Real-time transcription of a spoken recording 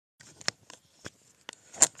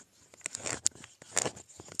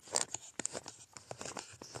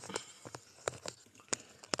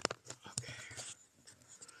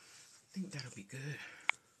be good.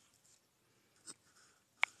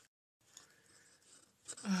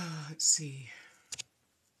 Let's see.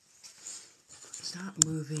 Stop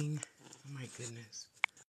moving. Oh my goodness.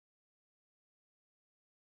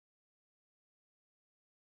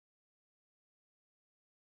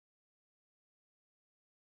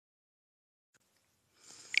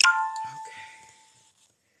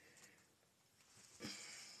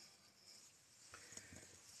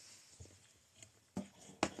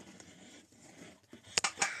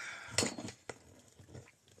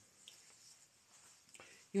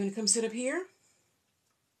 You want to come sit up here?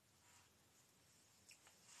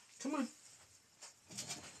 Come on.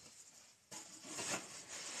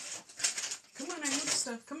 Come on, I know the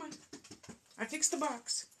stuff. Come on. I fixed the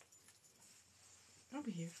box. Over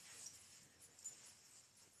here.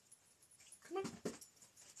 Come on.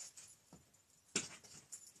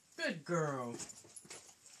 Good girl.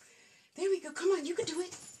 There we go. Come on, you can do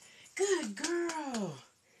it. Good girl.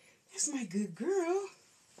 That's my good girl.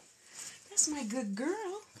 That's my good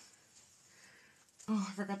girl. Oh,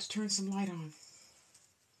 I forgot to turn some light on.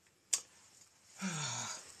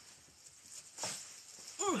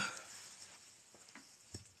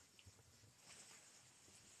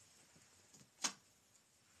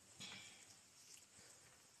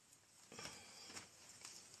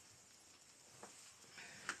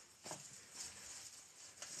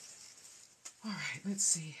 All right, let's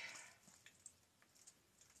see.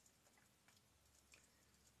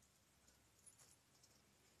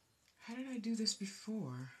 How did I do this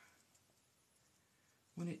before?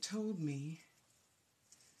 When it told me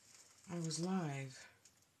I was live.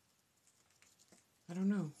 I don't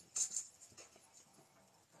know.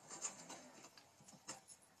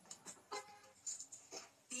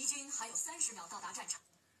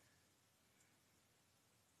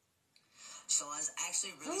 So I was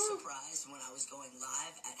actually really surprised when I was going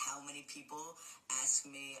live at how many people ask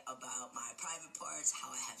me about my private parts, how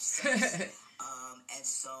I have sex, and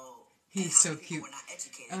so He's so cute. We're not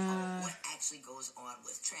educated on what actually goes on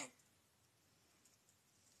with trans.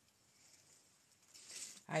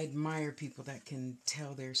 I admire people that can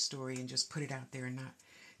tell their story and just put it out there and not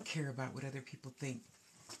care about what other people think.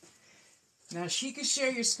 Now, she can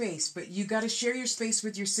share your space, but you got to share your space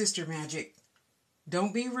with your sister, Magic.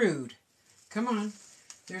 Don't be rude. Come on.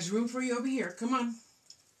 There's room for you over here. Come on.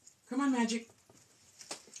 Come on, Magic.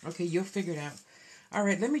 Okay, you'll figure it out. All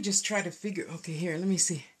right, let me just try to figure... Okay, here, let me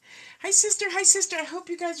see. Hi, sister. Hi, sister. I hope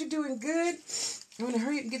you guys are doing good. I'm going to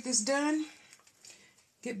hurry up and get this done.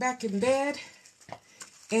 Get back in bed.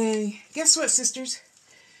 And guess what, sisters?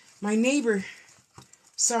 My neighbor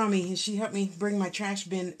saw me, and she helped me bring my trash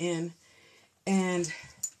bin in. And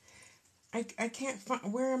I can't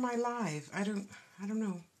find... Where am I live? I don't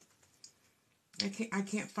know. I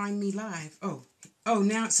can't find me live. Oh,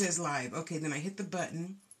 now it says live. Okay, then I hit the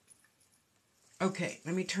button. Okay,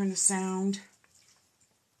 let me turn the sound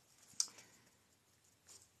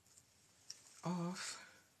off.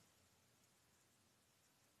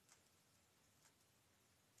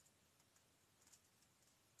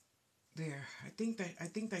 There. I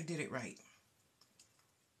think I did it right.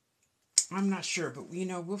 I'm not sure, but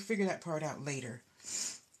we'll figure that part out later.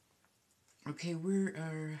 Okay,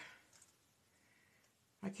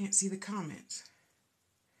 I can't see the comments.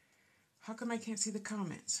 How come I can't see the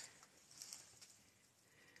comments?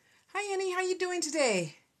 Hi, Annie. How you doing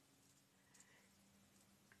today?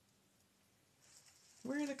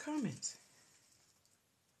 Where are the comments?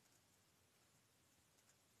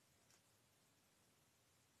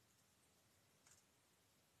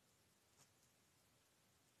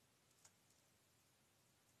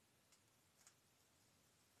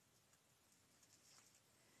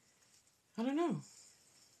 I don't know.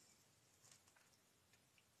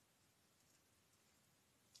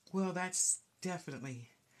 Well, that's definitely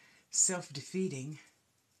self-defeating.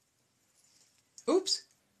 Oops.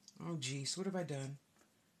 Oh, geez. What have I done?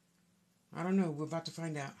 I don't know. We're about to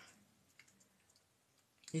find out.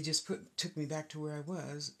 It just took me back to where I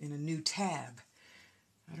was in a new tab.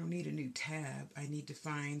 I don't need a new tab. I need to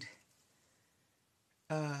find...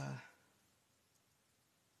 I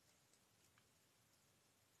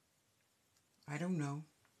don't know.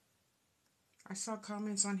 I saw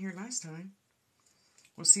comments on here last time.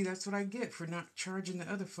 Well, see, that's what I get for not charging the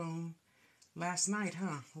other phone last night,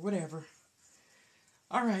 huh? Whatever.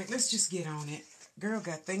 All right, let's just get on it. Girl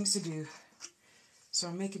got things to do. So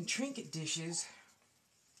I'm making trinket dishes.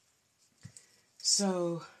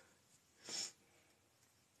 So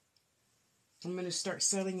I'm going to start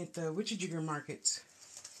selling at the Witchajigger markets.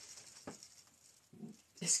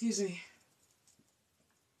 Excuse me.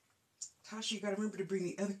 Tasha, you got to remember to bring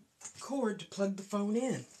the other cord to plug the phone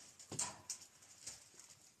in.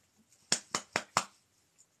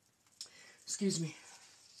 Excuse me.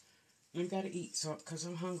 I gotta eat, so because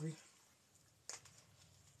I'm hungry.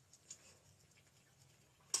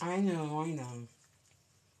 I know, I know.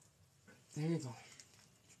 There you go.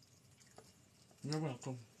 You're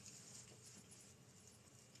welcome.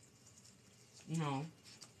 No.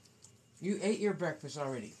 You ate your breakfast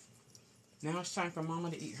already. Now it's time for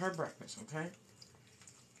Mama to eat her breakfast, okay?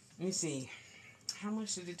 Let me see. How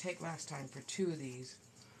much did it take last time for 2 of these?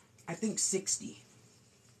 I think 60.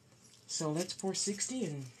 So let's pour 60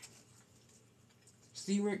 and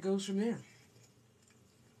see where it goes from there.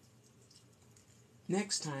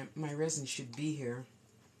 Next time, my resin should be here.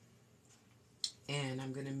 And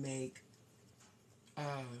I'm going to make...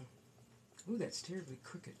 ooh, that's terribly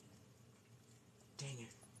crooked. Dang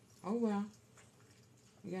it. Oh, well.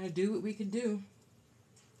 We got to do what we can do.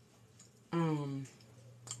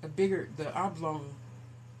 The oblong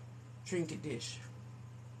trinket dish.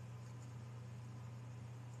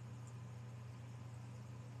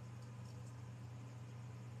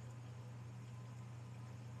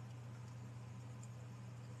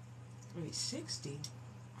 Wait, 60?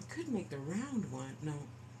 I could make the round one. No,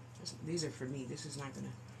 these are for me. This is not going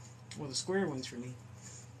to... Well, the square one's for me.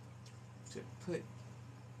 To put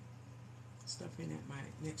stuff in at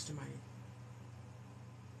next to my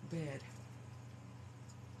bed.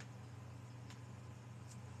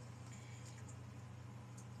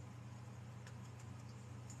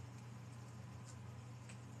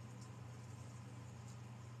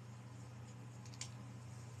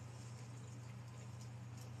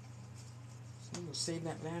 So I'm going to save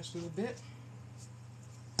that last little bit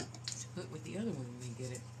to put with the other one when we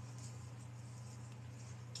get it.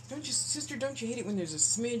 Sister, don't you hate it when there's a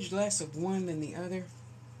smidge less of one than the other?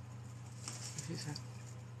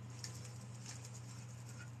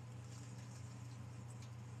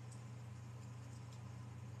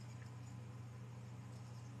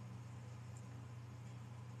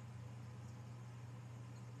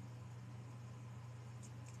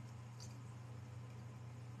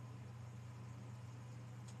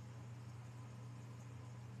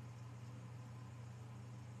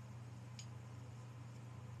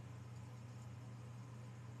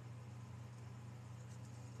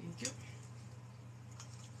 Thank you.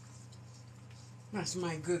 That's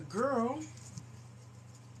my good girl.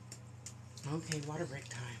 Okay, water break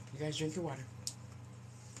time. You guys drink your water.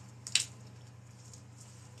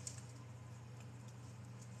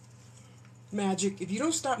 Magic, if you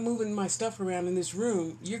don't stop moving my stuff around in this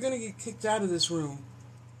room, you're going to get kicked out of this room.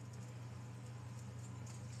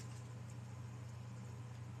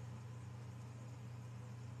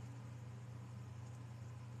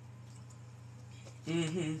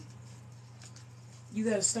 Mm-hmm. You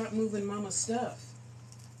got to stop moving Mama's stuff.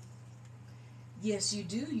 Yes, you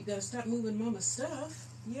do. You got to stop moving Mama's stuff.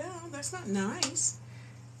 Yeah, that's not nice.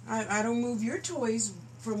 I don't move your toys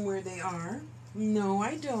from where they are. No,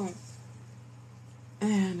 I don't.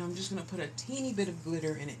 And I'm just going to put a teeny bit of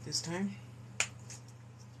glitter in it this time.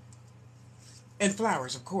 And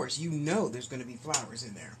flowers, of course. You know there's going to be flowers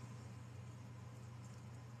in there.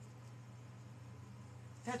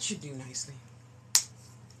 That should do nicely.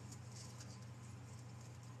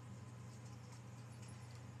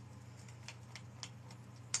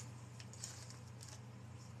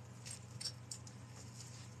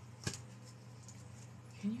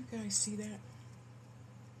 Can you guys see that?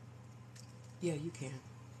 Yeah, you can.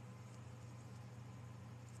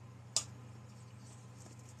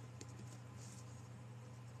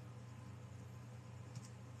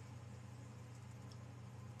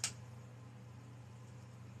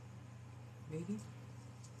 Maybe?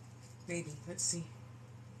 Maybe. Let's see.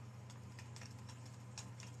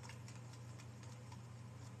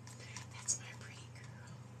 That's my pretty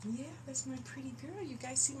girl. Yeah, that's my pretty girl. You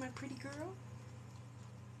guys see my pretty girl?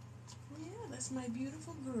 Yeah, that's my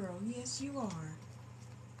beautiful girl. Yes, you are.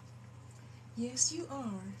 Yes, you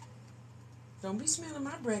are. Don't be smelling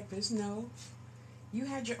my breakfast. No. You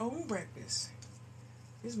had your own breakfast.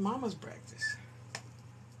 It's Mama's breakfast.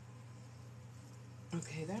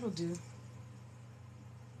 Okay, that'll do.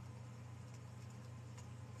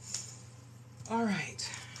 All right.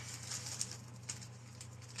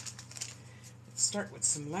 Let's start with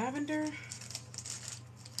some lavender.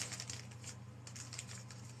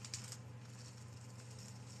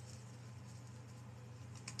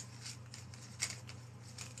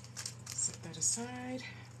 Set that aside.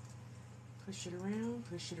 Push it around,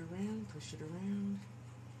 push it around, push it around.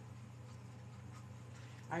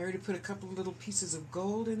 I already put a couple of little pieces of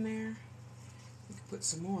gold in there. We could put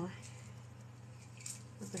some more.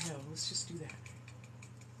 What the hell? Let's just do that.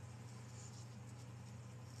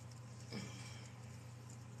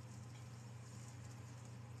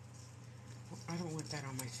 that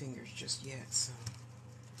on my fingers just yet, so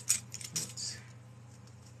let's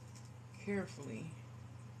carefully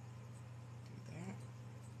do that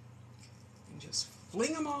and just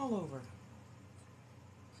fling them all over.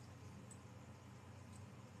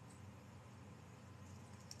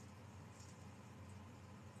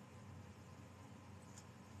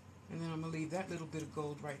 And then I'm going to leave that little bit of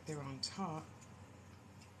gold right there on top.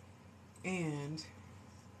 And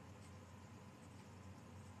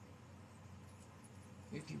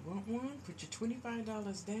if you want one, put your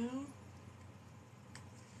 $25 down.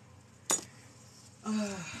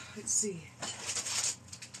 Let's see.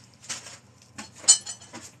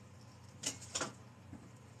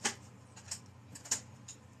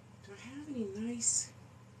 Do I have any nice...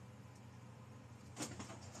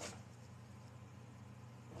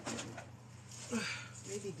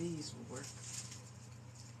 Maybe these will work.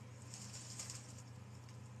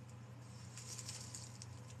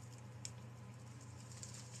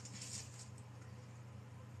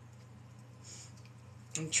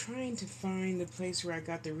 I'm trying to find the place where I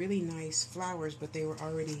got the really nice flowers, but they were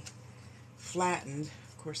already flattened.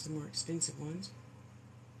 Of course, the more expensive ones.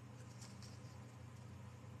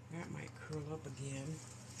 That might curl up again.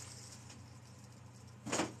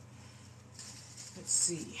 Let's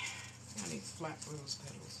see. I need flat rose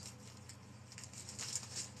petals.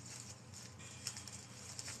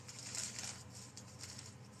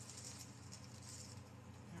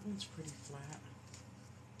 That one's pretty flat.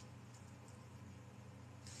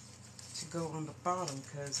 To go on the bottom,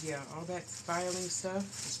 because yeah, all that filing stuff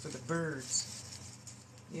is for the birds.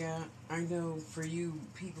 Yeah, I know for you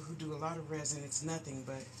people who do a lot of resin, it's nothing,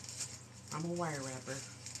 but I'm a wire wrapper.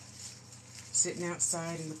 Sitting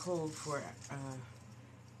outside in the cold for,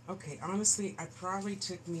 okay, honestly, it probably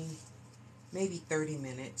took me maybe 30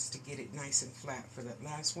 minutes to get it nice and flat for that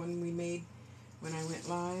last one we made when I went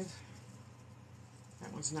live.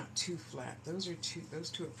 That one's not too flat. Those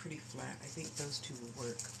two are pretty flat. I think those two will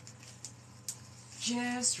work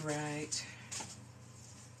just right.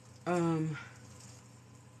 Where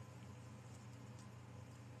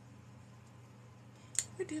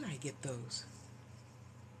did I get those?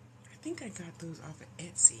 I think I got those off of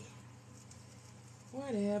Etsy.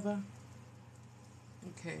 Whatever.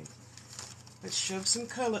 Okay. Let's shove some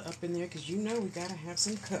color up in there, because you know we gotta have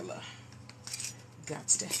some color.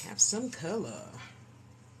 Gots to have some color.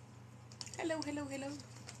 Hello, hello, hello.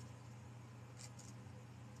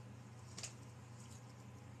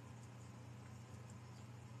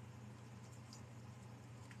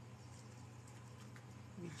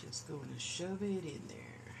 We're just going to shove it in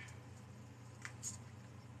there.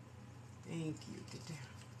 Thank you. Get down.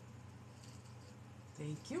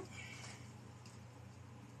 Thank you.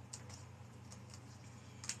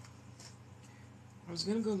 I was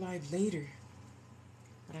going to go live later,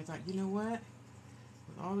 but I thought, you know what?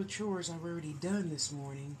 With all the chores I've already done this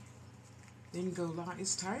morning, then go live.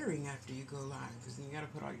 It's tiring after you go live, because then you got to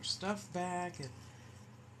put all your stuff back and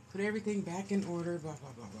put everything back in order, blah,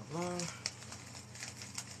 blah, blah, blah, blah.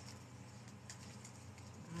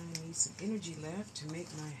 I need some energy left to make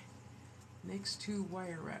my next 2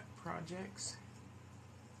 wire wrap projects.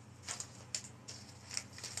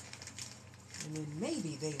 And then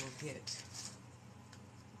maybe they will get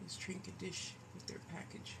this trinket dish with their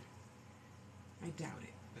package. I doubt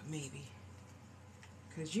it, but maybe.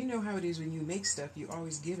 Because you know how it is when you make stuff, you're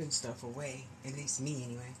always giving stuff away. At least me,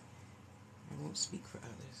 anyway. I won't speak for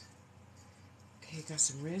others. Okay, got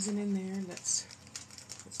some resin in there. Let's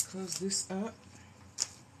close this up.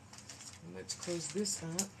 And let's close this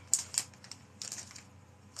up.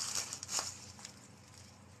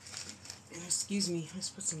 And excuse me, let's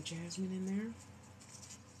put some jasmine in there.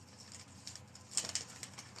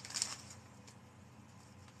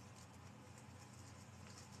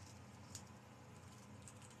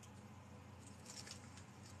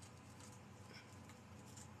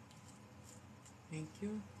 Thank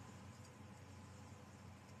you.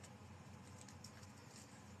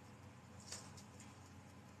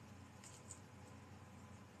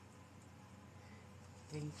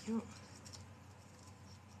 Thank you.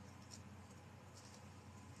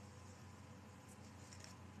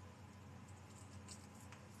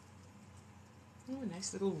 Oh, a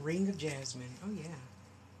nice little ring of jasmine. Oh, yeah.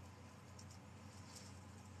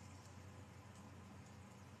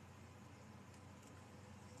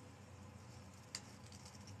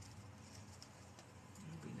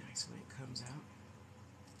 That'll be nice when it comes out.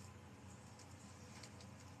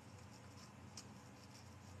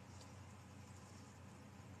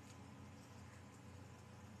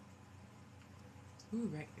 Ooh,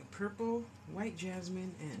 right. Purple, white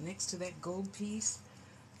jasmine, and next to that gold piece.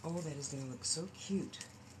 Oh, that is going to look so cute.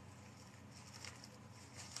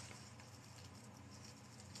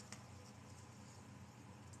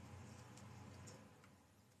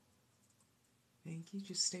 Thank you.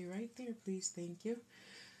 Just stay right there, please. Thank you.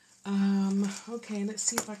 Okay, let's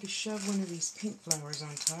see if I can shove one of these pink flowers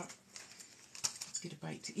on top. Let's get a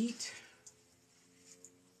bite to eat.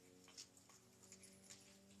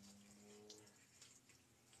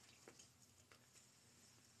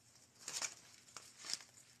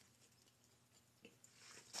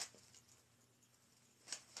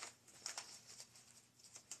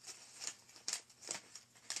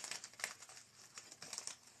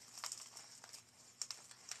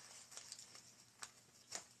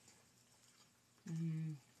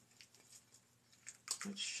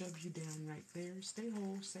 Let's shove you down right there. Stay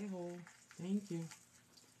whole, stay whole. Thank you.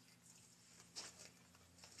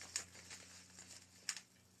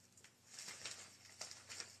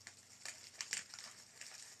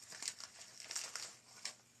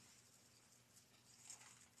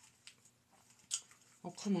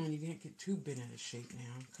 Oh, come on, you can't get too bent out of shape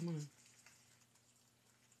now. Come on.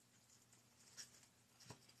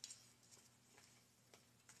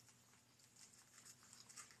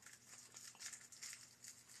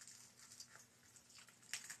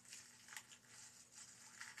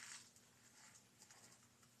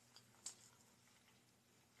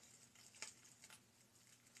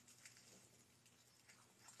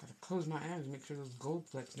 Gotta close my eyes, make sure those gold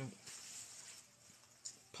flecks don't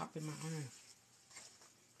pop in my eye.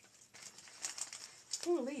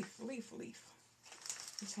 Oh, a leaf, a leaf, a leaf.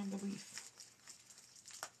 Let's have the leaf.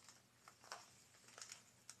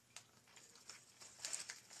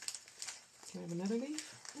 Can I have another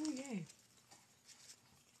leaf? Oh, yay.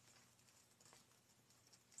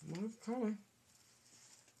 Love color.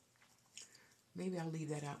 Maybe I'll leave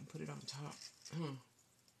that out and put it on top.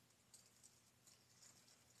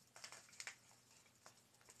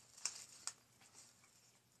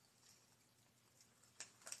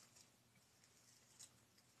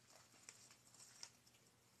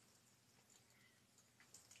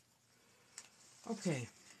 Okay.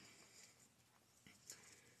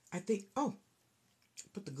 I think, oh,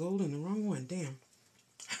 put the gold in the wrong one. Damn.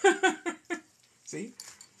 See?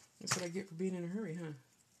 That's what I get for being in a hurry, huh?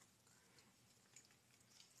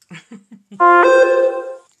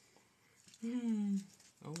 Oh,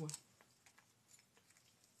 well.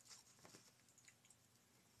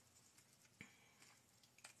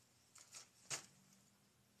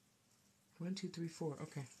 1, 2, 3, 4.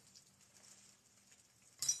 Okay.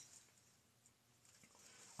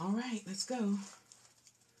 All right, let's go.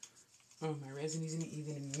 Oh, my resin isn't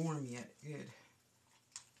even warm yet. Good.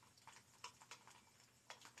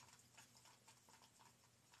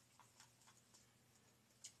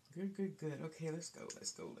 Good, good, good. Okay, let's go,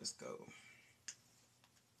 let's go, let's go.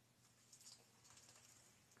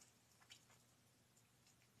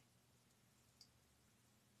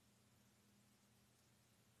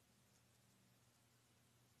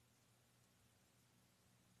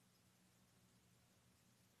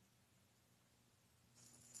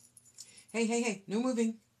 Hey, hey, hey, no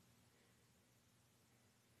moving.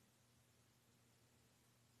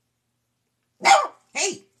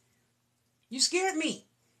 Hey! You scared me.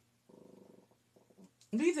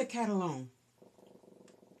 Leave the cat alone.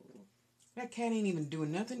 That cat ain't even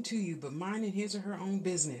doing nothing to you but minding his or her own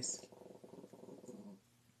business.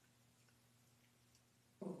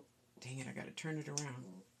 Dang it, I gotta turn it around.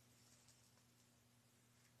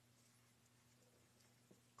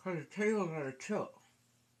 Cause the tail's out of tilt.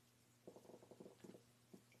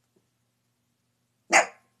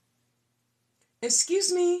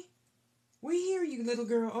 Excuse me. We hear you, little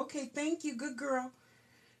girl. Okay, thank you. Good girl.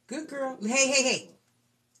 Good girl. Hey, hey, hey.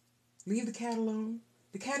 Leave the cat alone.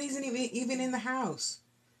 The cat isn't even in the house.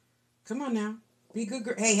 Come on now. Be a good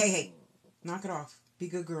girl. Hey, hey, hey. Knock it off. Be a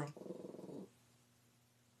good girl.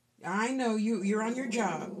 I know you're on your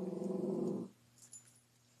job.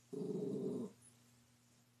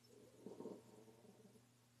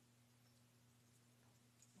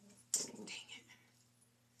 Dang it.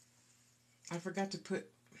 I forgot to put,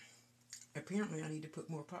 apparently I need to put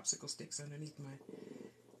more popsicle sticks underneath my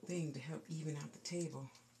thing to help even out the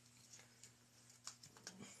table.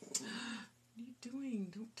 What are you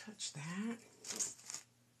doing? Don't touch that.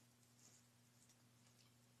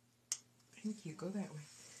 Thank you. Go that way.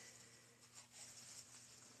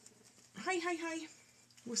 Hi, hi, hi.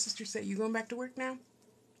 What sister say? You going back to work now?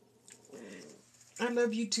 I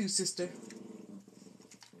love you too, sister.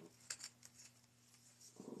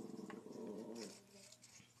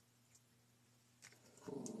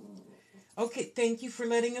 Okay, thank you for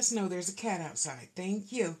letting us know there's a cat outside.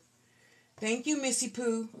 Thank you. Thank you, Missy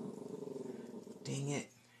Pooh. Dang it.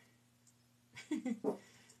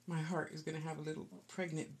 My heart is going to have a little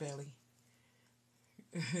pregnant belly.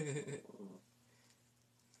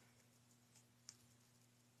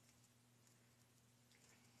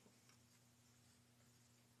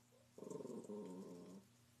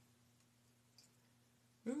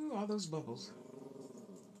 all those bubbles?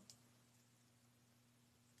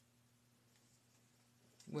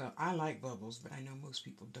 Well, I like bubbles, but I know most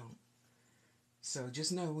people don't. So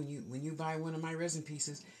just know when you buy one of my resin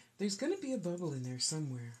pieces, there's going to be a bubble in there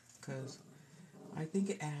somewhere because I think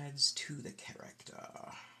it adds to the character.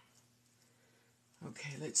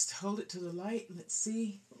 Okay, let's hold it to the light. Let's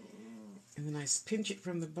see. And then I pinch it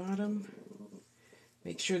from the bottom.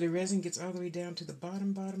 Make sure the resin gets all the way down to the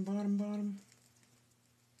bottom, bottom, bottom, bottom.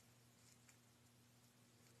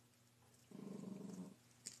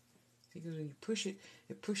 Because when you push it,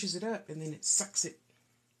 it pushes it up and then it sucks it.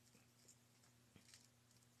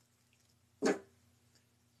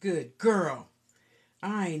 Good girl.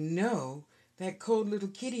 I know that cold little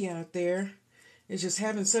kitty out there is just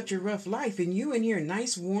having such a rough life, and you in your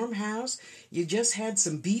nice warm house, you just had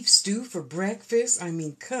some beef stew for breakfast. I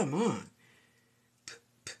mean, come on.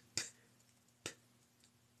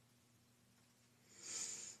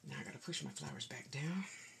 Now I gotta push my flowers back down.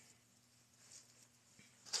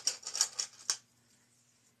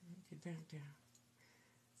 Get back down.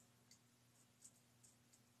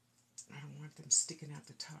 I don't want them sticking out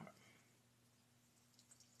the top.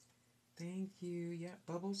 Thank you. Yeah,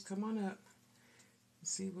 bubbles, come on up.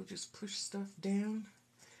 See, we'll just push stuff down.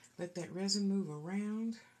 Let that resin move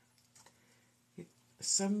around. Get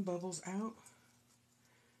some bubbles out.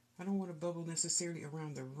 I don't want a bubble necessarily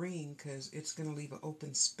around the ring because it's going to leave an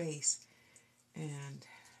open space. And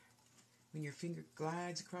when your finger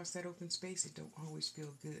glides across that open space, it don't always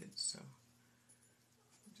feel good. So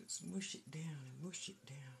just mush it down and mush it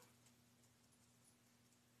down.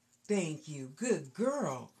 Thank you. Good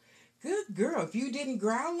girl. Good girl. If you didn't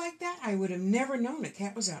growl like that, I would have never known a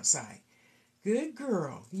cat was outside. Good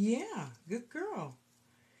girl. Yeah, good girl.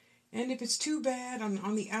 And if it's too bad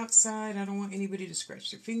on the outside, I don't want anybody to scratch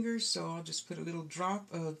their fingers, so I'll just put a little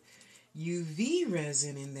drop of UV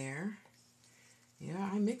resin in there. Yeah,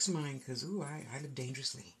 I mix mine because, ooh, I live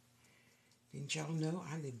dangerously. Didn't y'all know?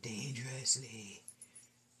 I live dangerously.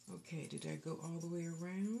 Okay, did I go all the way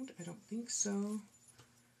around? I don't think so.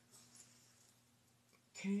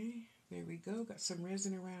 Okay, there we go. Got some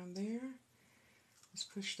resin around there. Let's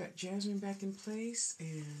push that jasmine back in place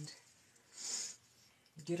and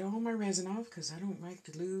get all my resin off because I don't like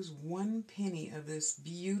to lose one penny of this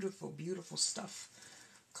beautiful, beautiful stuff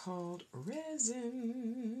called resin.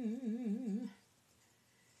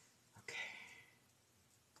 Okay.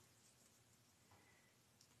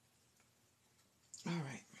 All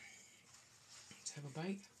right. Let's have a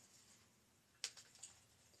bite.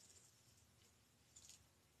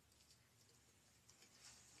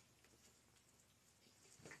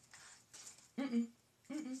 Mm-mm.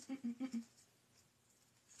 Mm-mm. Mm-mm. Mm-mm.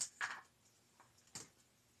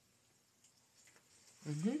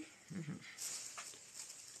 Mm-hmm. Mm-hmm.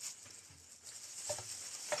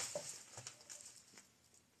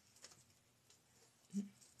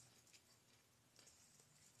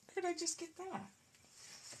 Where did I just get that?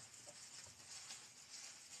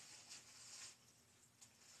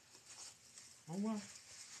 Oh, well.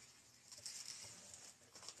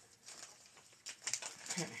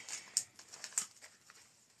 Okay.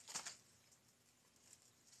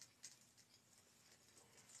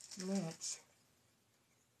 Let's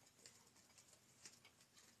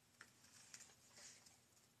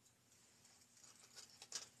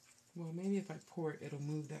well, maybe if I pour it, it'll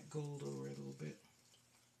move that gold over a little bit.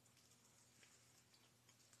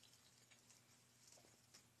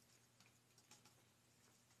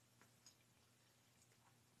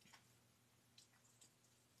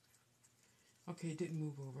 Okay, it didn't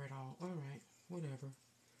move over at all. All right, whatever.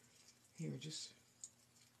 Here, just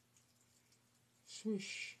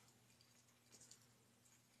swish.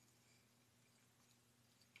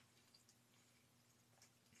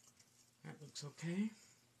 That looks okay.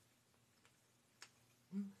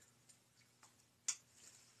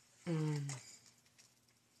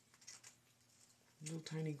 Little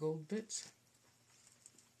tiny gold bits.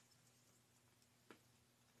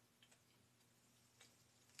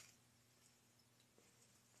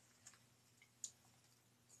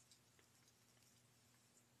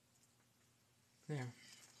 There.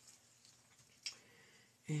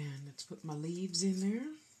 And let's put my leaves in there.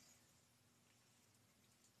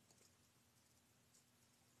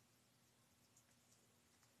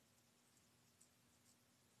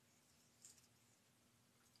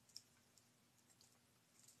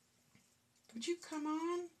 Would you come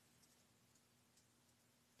on?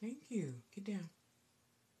 Thank you. Get down.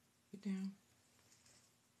 Get down.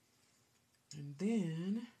 And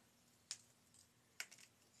then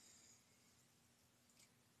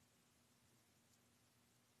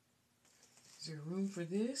is there room for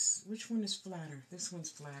this? Which one is flatter? This one's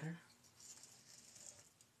flatter.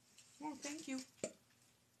 Oh, thank you.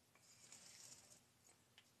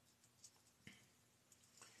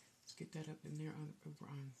 Let's get that up in there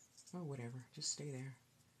over on. Oh, whatever. Just stay there.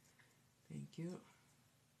 Thank you.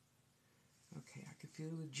 Okay, I can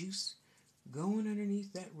feel the juice going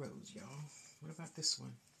underneath that rose, y'all. What about this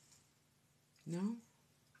one? No?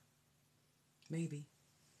 Maybe.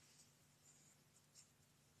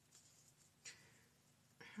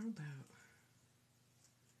 How about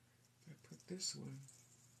I put this one?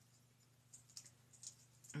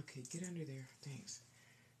 Okay, get under there. Thanks.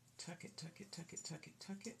 Tuck it, tuck it, tuck it, tuck it,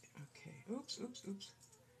 tuck it. Okay. Oops, oops, oops.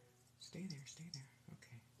 Stay there, stay there.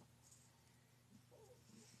 Okay.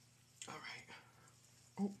 All right.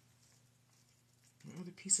 Oh,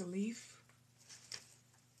 another piece of leaf.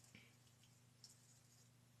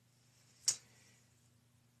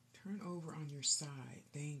 Turn over on your side.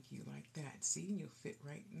 Thank you, like that. See, you'll fit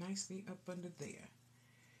right nicely up under there.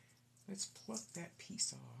 Let's pluck that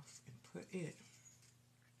piece off and put it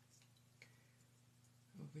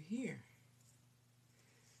over here.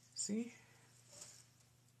 See?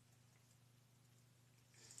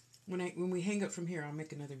 When we hang up from here, I'll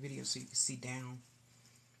make another video so you can see down.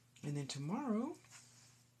 And then tomorrow,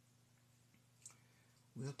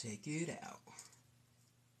 we'll take it out.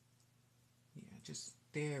 Yeah, just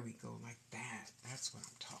there we go, like that. That's what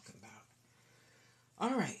I'm talking about.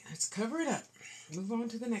 All right, let's cover it up. Move on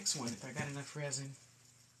to the next one if I got enough resin.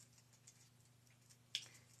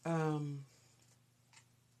 I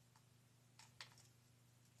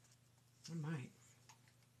might.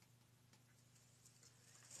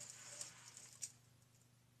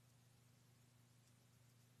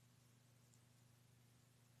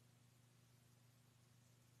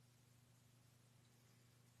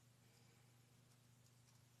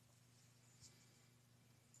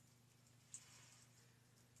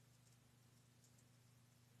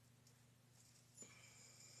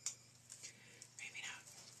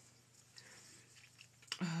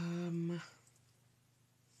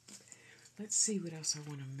 Let's see what else I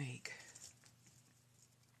want to make.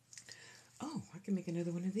 Oh, I can make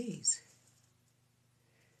another one of these.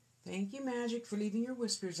 Thank you, Magic, for leaving your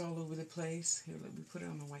whispers all over the place. Here, let me put it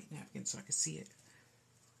on the white napkin so I can see it.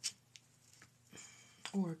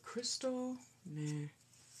 Or crystal. Nah.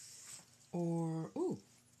 Or, ooh.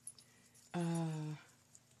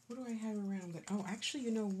 What do I have around that? Oh, actually,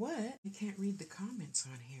 you know what? I can't read the comments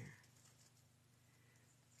on here.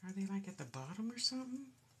 Are they like at the bottom or something?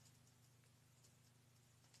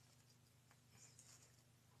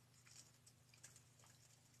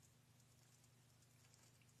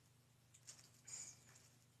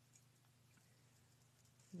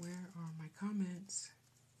 Where are my comments?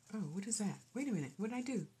 Oh, what is that? Wait a minute. What did I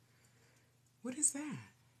do? What is that?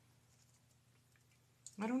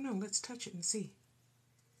 I don't know. Let's touch it and see.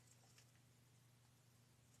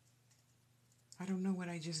 I don't know what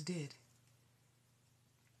I just did.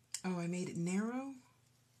 Oh, I made it narrow?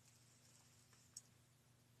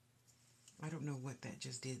 I don't know what that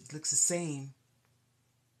just did. It looks the same.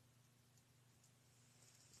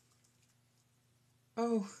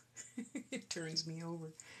 Oh, it turns me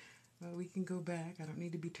over. Well, we can go back. I don't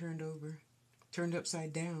need to be turned over. Turned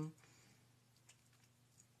upside down.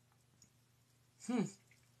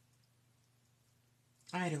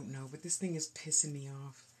 I don't know, but this thing is pissing me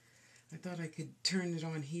off. I thought I could turn it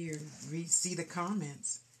on here and see the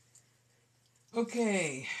comments.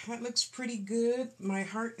 Okay, that looks pretty good. My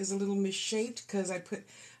heart is a little misshaped because I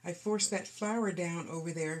forced that flower down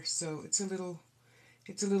over there, so it's a little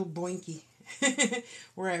boinky.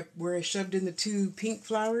 where I shoved in the two pink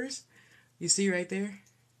flowers. You see right there?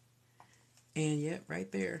 And yep,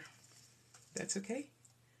 right there. That's okay.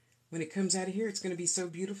 When it comes out of here, it's going to be so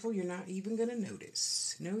beautiful, you're not even going to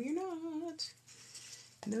notice. No, you're not.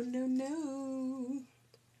 No, no, no.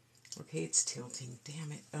 Okay, it's tilting.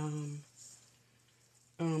 Damn it.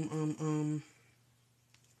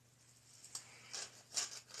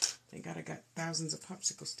 Thank God I got thousands of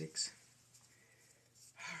popsicle sticks.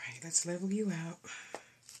 All right, let's level you out.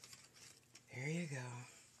 There you go.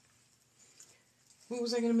 What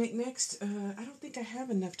was I going to make next? I don't think I have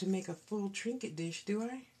enough to make a full trinket dish, do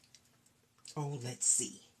I? Oh, let's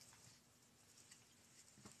see.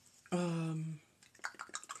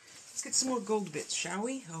 Let's get some more gold bits, shall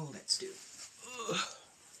we? Oh, let's do. Ugh.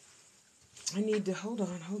 I need to, hold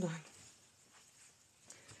on.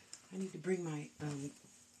 I need to bring my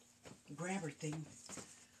grabber thing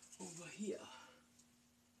over here.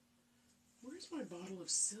 Where's my bottle of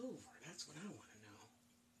silver? That's what I want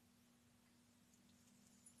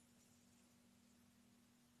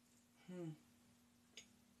to know.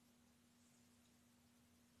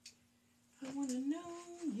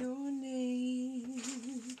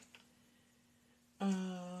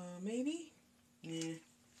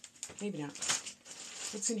 Maybe not.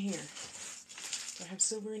 What's in here? Do I have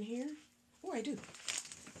silver in here? Oh, I do.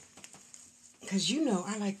 Because you know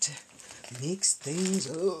I like to mix things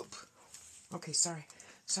up. Okay, sorry.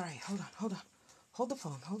 Hold on. Hold the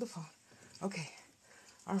phone. Okay.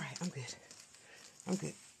 All right, I'm good.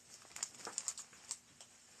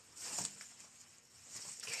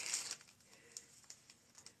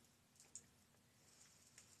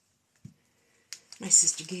 My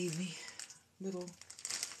sister gave me little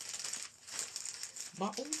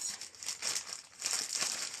bottles.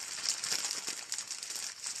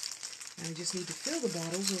 And I just need to fill the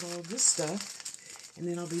bottles with all this stuff. And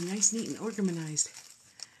then I'll be nice, neat, and organized.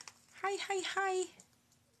 Hi.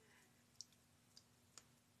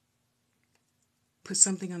 Put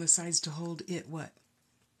something on the sides to hold it what?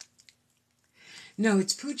 No,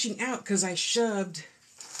 it's pooching out because I shoved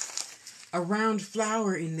a round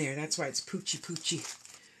flower in there. That's why it's poochy.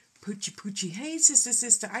 Poochie. Hey,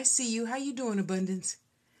 sister, I see you. How you doing, Abundance?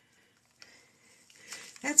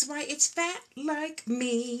 That's why it's fat like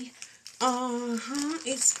me.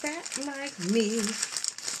 It's fat like me.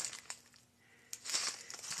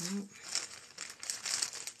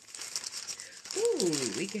 Ooh,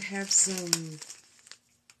 we could have some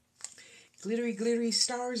glittery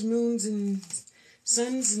stars, moons, and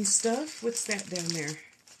suns and stuff. What's that down there?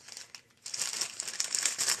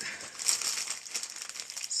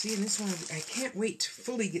 See, and this one, I can't wait to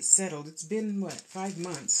fully get settled. It's been, 5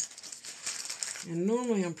 months? And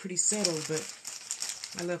normally I'm pretty settled, but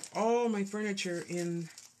I left all my furniture in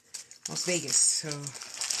Las Vegas, so...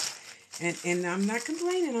 And I'm not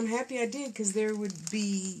complaining. I'm happy I did, because there would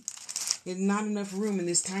be not enough room in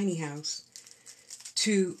this tiny house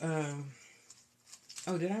to...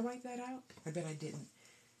 Oh, did I write that out? I bet I didn't.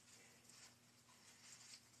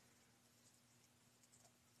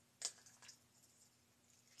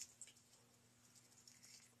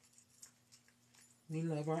 We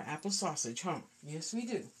love our apple sausage, huh? Yes, we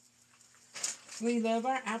do. We love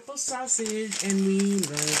our apple sausage, and we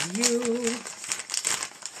love you.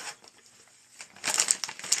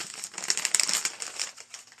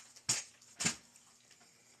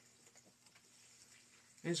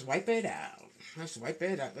 Let's wipe it out. Let's wipe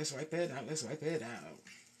it out.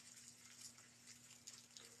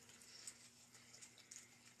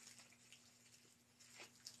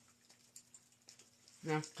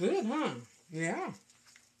 That's good, huh? Yeah.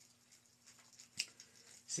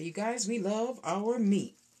 So you guys, we love our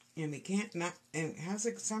meat. And we can't not, and how's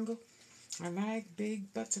the song go? I like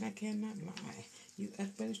big butts and I cannot lie. You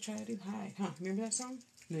better try to hide. Huh, remember that song?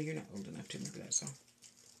 No, you're not old enough to remember that song.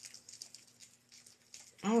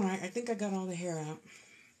 Alright, I think I got all the hair out.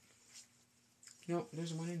 Nope,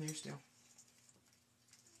 there's one in there still.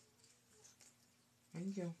 There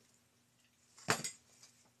you go.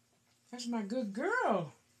 That's my good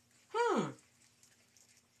girl. Huh.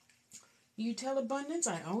 You tell Abundance,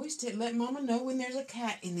 I always let Mama know when there's a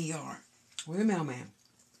cat in the yard. Or the mailman.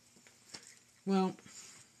 Well,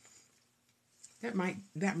 that might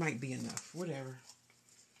be enough. Whatever.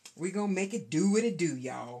 We gonna make it do what it do,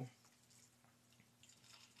 y'all.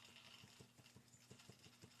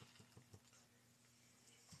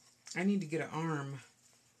 I need to get an arm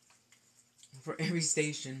for every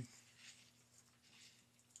station.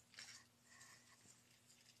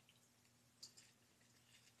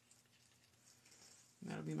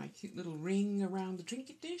 That'll be my cute little ring around the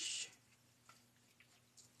trinket dish.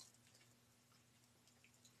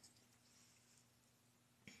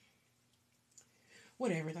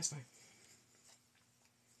 Whatever, that's fine.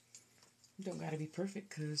 Don't gotta be perfect,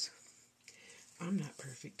 because I'm not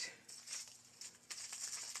perfect.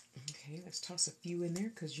 Okay, let's toss a few in there,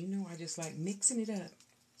 because you know I just like mixing it up.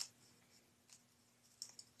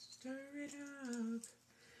 Stir it up,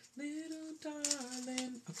 little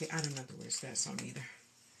darling. Okay, I don't know the words to that song either.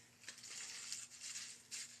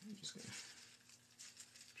 I'm just going to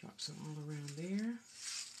drop some all around there.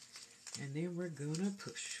 And then we're going to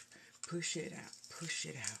push it out, push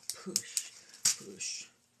it out, push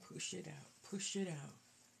it out.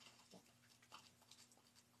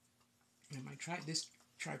 And this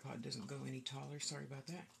tripod doesn't go any taller. Sorry about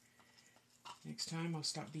that. Next time I'll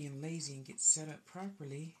stop being lazy and get set up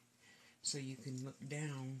properly so you can look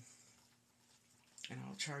down. And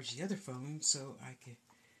I'll charge the other phone so I can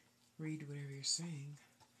read whatever you're saying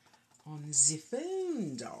on the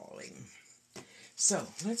phone, darling. So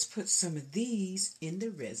let's put some of these in the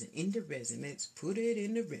resin. Let's put it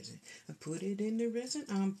in the resin. I'm putting it in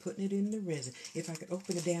the resin. If I could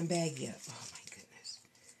open the damn baggie up. Oh my goodness.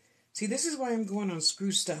 See, this is why I'm going on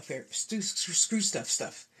screw stuff.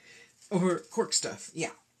 Or cork stuff.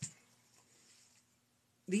 Yeah.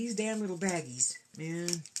 These damn little baggies,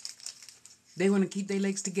 man. They want to keep their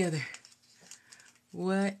legs together.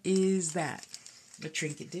 What is that? A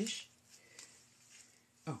trinket dish?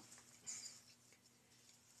 Oh.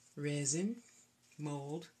 Resin,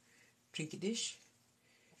 mold, trinket dish.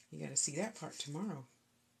 You got to see that part tomorrow.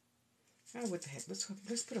 Oh, what the heck?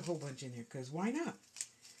 Let's put a whole bunch in there, because why not?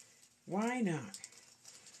 Why not?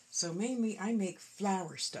 So mainly I make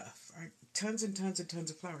flower stuff. Tons and tons and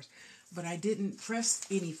tons of flowers. But I didn't press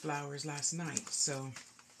any flowers last night, so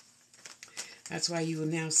that's why you will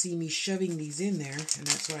now see me shoving these in there, and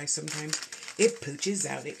that's why sometimes it pooches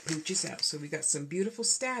out. So we got some beautiful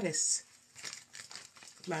status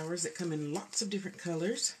flowers that come in lots of different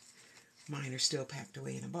colors. Mine are still packed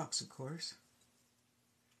away in a box, of course.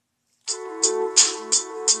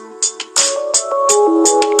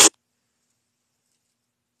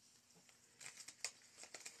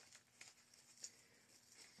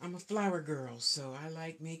 I'm a flower girl, so I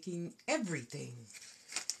like making everything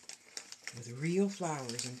with real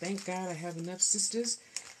flowers. And thank God I have enough sisters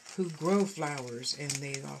who grow flowers, and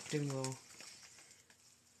they often will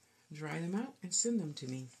dry them out and send them to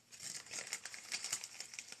me.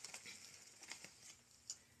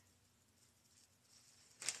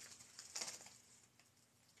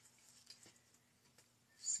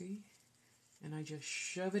 See? And I just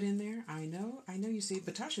shove it in there. I know you say,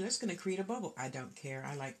 but Tasha, that's going to create a bubble. I don't care.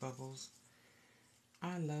 I like bubbles.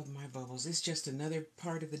 I love my bubbles. It's just another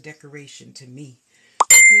part of the decoration to me.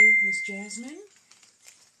 Okay, Miss Jasmine.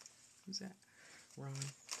 Who's that? Ron.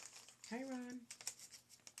 Hi, Ron.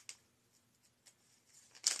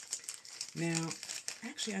 Now,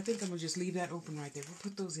 actually, I think I'm going to just leave that open right there. We'll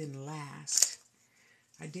put those in last.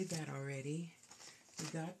 I did that already.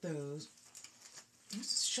 We got those.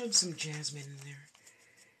 Let's shove some jasmine in there.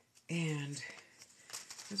 And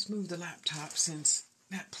let's move the laptop since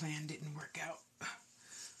that plan didn't work out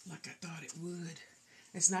like I thought it would.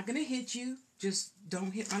 It's not going to hit you. Just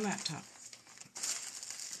don't hit my laptop.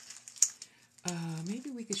 Maybe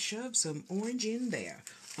we could shove some orange in there.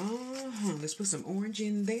 Let's put some orange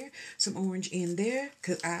in there. Some orange in there.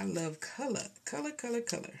 Because I love color. Color, color,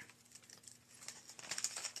 color.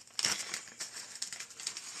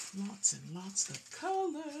 Lots and lots of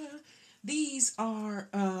color. These are,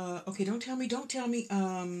 okay, don't tell me,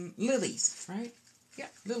 lilies, right? Yeah,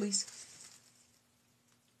 lilies.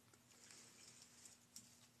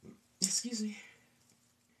 Excuse me.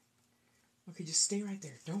 Okay, just stay right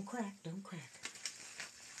there. Don't crack, don't crack.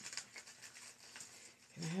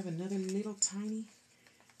 Can I have another little tiny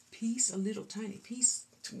piece,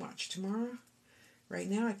 to watch tomorrow? Right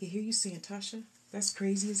now, I can hear you saying, Tasha, that's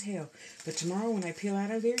crazy as hell. But tomorrow, when I peel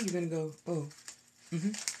out of there, you're going to go, oh,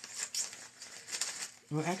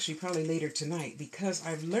 Well, actually, probably later tonight, because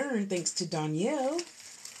I've learned, thanks to Danielle,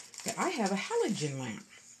 that I have a halogen lamp.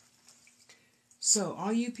 So,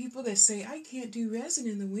 all you people that say, I can't do resin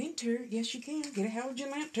in the winter, yes, you can. Get a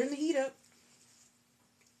halogen lamp, turn the heat up.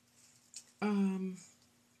 Well,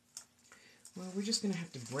 we're just going to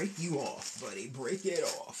have to break you off, buddy. Break it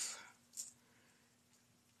off.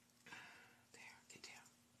 There, get down.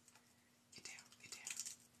 Get down, get down.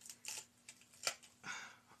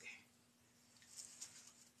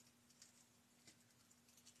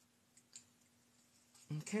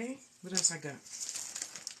 Okay. Okay, what else I got?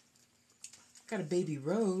 Got a baby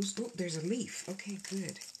rose. Oh, there's a leaf. Okay,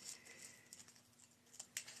 good.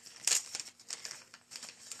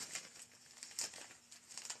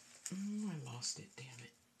 I lost it, damn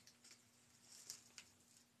it.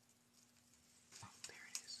 Oh, there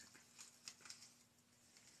it is.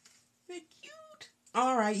 They're cute.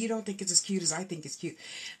 All right, you don't think it's as cute as I think it's cute.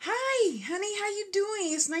 Hi, honey, how you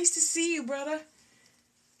doing? It's nice to see you, brother.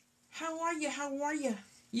 How are you? How are you?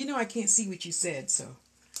 You know I can't see what you said, so.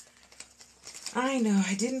 I know,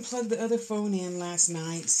 I didn't plug the other phone in last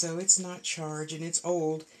night, so it's not charged, and it's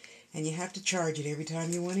old, and you have to charge it every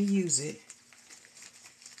time you want to use it.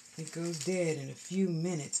 It goes dead in a few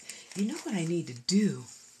minutes. You know what I need to do?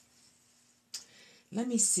 Let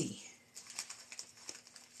me see.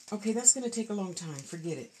 Okay, that's going to take a long time.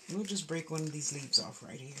 Forget it. We'll just break one of these leaves off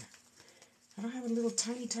right here. I don't have a little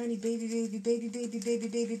tiny, tiny baby.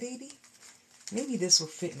 Maybe this will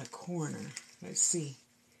fit in a corner. Let's see.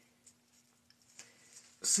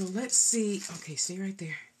 So let's see. Okay, stay right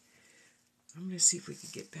there. I'm going to see if we can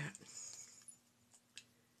get that.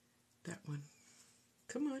 That one.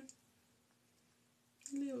 Come on.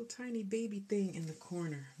 Little tiny baby thing in the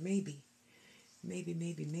corner. Maybe.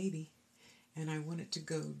 And I want it to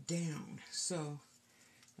go down. So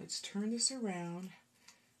let's turn this around.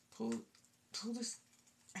 Pull this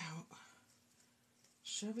out.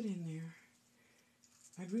 Shove it in there.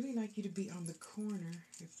 I'd really like you to be on the corner,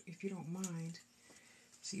 if you don't mind.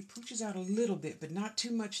 See, it pooches out a little bit, but not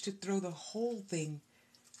too much to throw the whole thing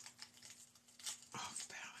off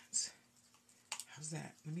balance. How's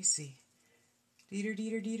that? Let me see. Deeter,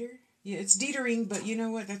 deeter, deeter. Yeah, it's deetering, but you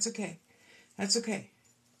know what? That's okay. That's okay.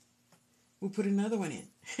 We'll put another one in,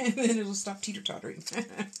 and then it'll stop teeter-tottering.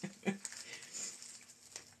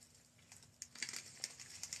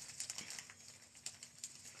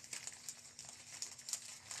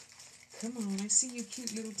 Come on, I see you,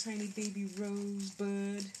 cute little tiny baby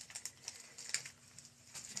rosebud.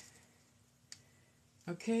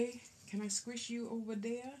 Okay, can I squish you over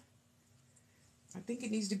there? I think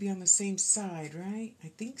it needs to be on the same side, right? I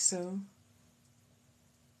think so.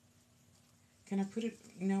 Can I put it?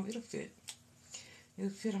 No, it'll fit.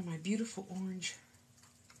 It'll fit on my beautiful orange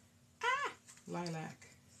lilac.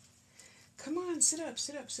 Come on, sit up,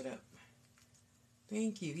 sit up, sit up.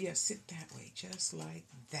 Thank you. Yes, sit that way, just like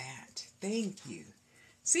that. Thank you.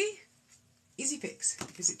 See? Easy fix.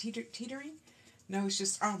 Is it teetering? No, it's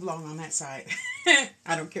just oblong on that side.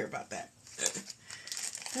 I don't care about that.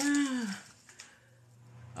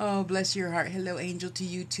 Oh, bless your heart. Hello, angel, to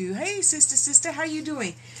you too. Hey, sister, how you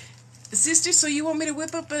doing? Sister, so you want me to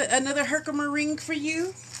whip up another Herkimer ring for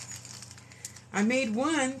you? I made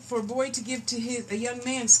one for a boy to give to a young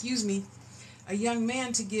man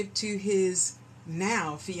to give to his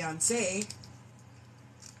now fiance,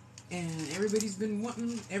 and everybody's been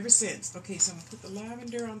wanting ever since. Okay, so I'm gonna put the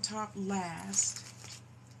lavender on top last.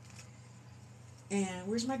 And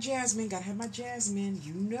where's my jasmine? Gotta have my jasmine.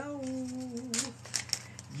 You know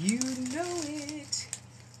it.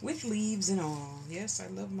 With leaves and all. Yes, I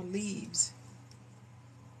love my leaves.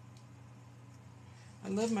 I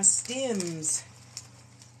love my stems.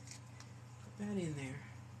 Put that in there.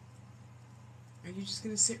 Are you just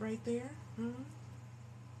gonna sit right there? Huh?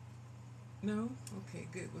 No? Okay,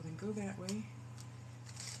 good. Well, then go that way.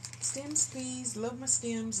 Stems, please. Love my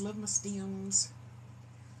stems. Love my stems.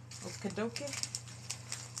 Okie-dokie.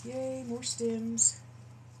 Yay, more stems.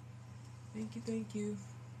 Thank you, thank you.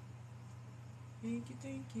 Thank you,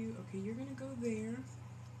 thank you. Okay, you're going to go there.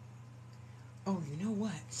 Oh, you know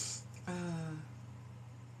what?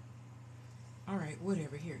 Alright,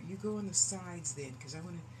 whatever. Here, you go on the sides then, because I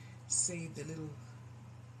want to save the little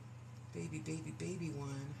baby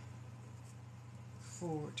one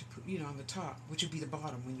to put, on the top, which would be the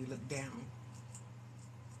bottom when you look down.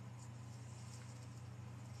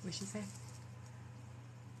 What'd she say?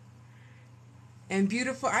 And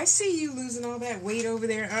beautiful, I see you losing all that weight over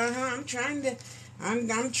there. I'm trying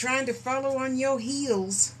to follow on your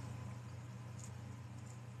heels.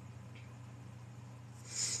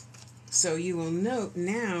 So you will note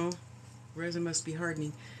now, resin must be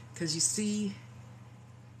hardening, because you see,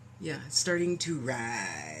 yeah, it's starting to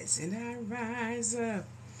rise, and I rise up.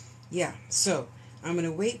 Yeah, so I'm going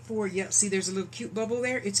to wait for, yep, see there's a little cute bubble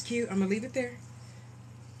there. It's cute. I'm going to leave it there.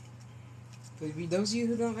 For those of you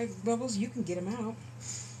who don't like bubbles, you can get them out.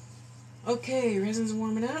 Okay, resin's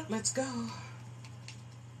warming up. Let's go.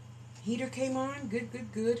 Heater came on. Good,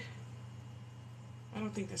 good, good. I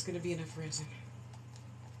don't think that's going to be enough resin.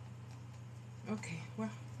 Okay,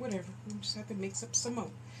 well, whatever. We'll just have to mix up some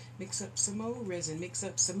more. Mix up some more resin. Mix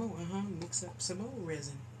up some more. Mix up some more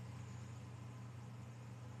resin.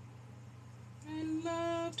 I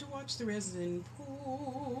love to watch the resin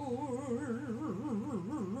pour.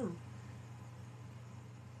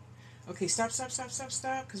 Okay, stop,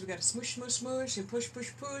 because we got to smush, and push,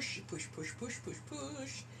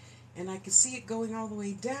 and I can see it going all the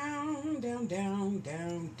way down.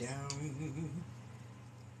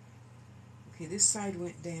 Okay, this side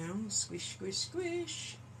went down. Squish,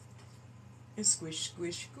 and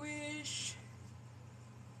squish.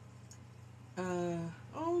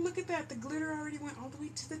 Oh, look at that. The glitter already went all the way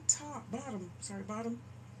to the bottom.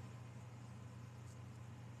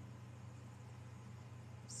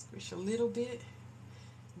 Squish a little bit,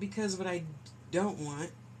 because what I don't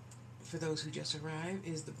want, for those who just arrived,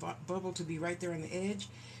 is the bubble to be right there on the edge,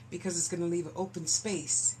 because it's going to leave an open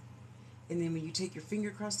space. And then when you take your finger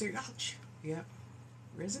across there, ouch! Yep.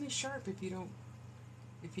 Resin is sharp if you don't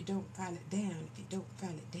file it down.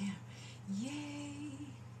 Yay!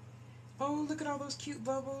 Oh, look at all those cute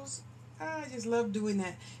bubbles. I just love doing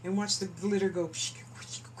that. And watch the glitter go.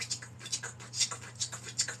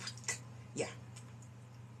 Yeah.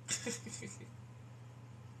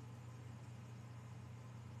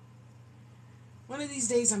 One of these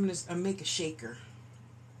days I'm going to make a shaker.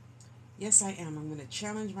 Yes, I am. I'm going to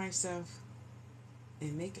challenge myself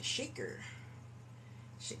and make a shaker.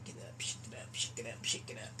 Shake it up.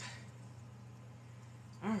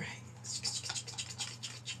 All right.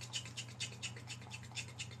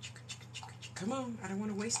 Come on. I don't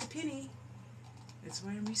want to waste a penny. That's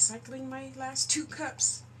why I'm recycling my last 2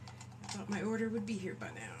 cups. I thought my order would be here by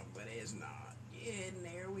now, but it is not. And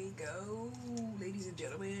there we go. Ladies and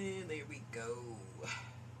gentlemen, there we go.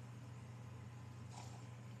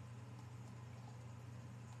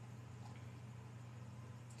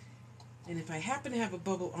 And if I happen to have a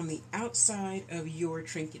bubble on the outside of your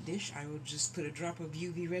trinket dish, I will just put a drop of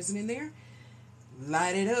UV resin in there,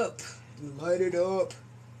 light it up,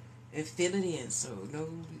 and fill it in. So no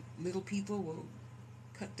little people will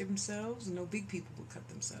cut themselves, no big people will cut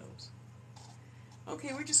themselves.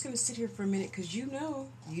 Okay, we're just going to sit here for a minute because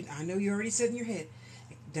I know you already said in your head,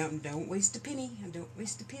 don't waste a penny. I don't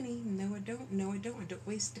waste a penny. No, I don't. No, I don't. I don't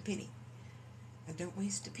waste a penny. I don't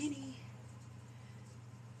waste a penny.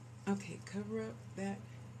 Okay, cover up that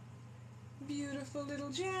beautiful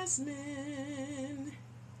little jasmine.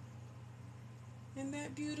 And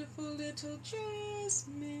that beautiful little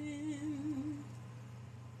jasmine.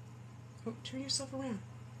 Oh, turn yourself around.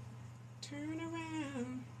 Turn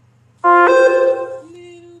around.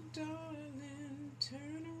 Little darling,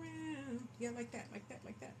 turn around. Yeah, like that, like that,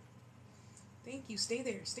 like that. Thank you. Stay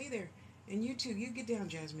there, stay there. And you too, you get down,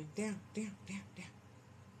 Jasmine. Down, down, down, down.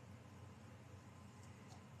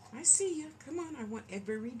 I see you. Come on, I want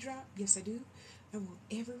every drop. Yes, I do. I want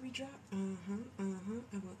every drop. I want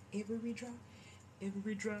every drop.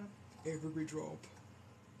 Every drop. Every drop.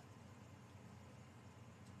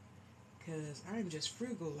 Because I'm just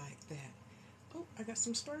frugal like that. Oh, I got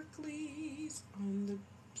some sparklies on the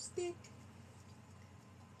stick.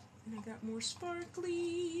 And I got more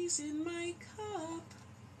sparklies in my cup.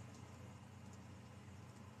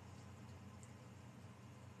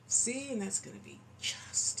 See, and that's going to be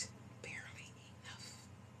just barely enough.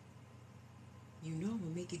 You know I'm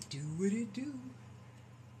going to make it do what it do.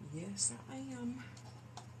 Yes, I am.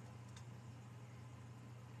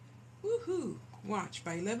 Woohoo! Watch,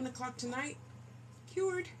 by 11 o'clock tonight,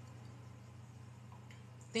 cured.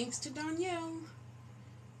 Thanks to Danielle.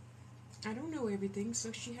 I don't know everything,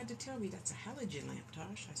 so she had to tell me that's a halogen lamp,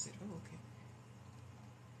 Tosh. I said, oh, okay.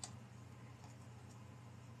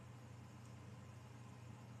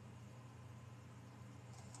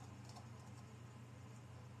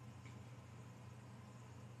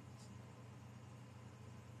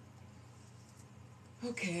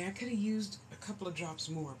 Okay, I could have used a couple of drops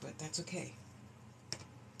more, but that's okay.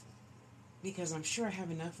 Because I'm sure I have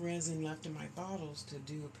enough resin left in my bottles to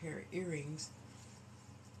do a pair of earrings.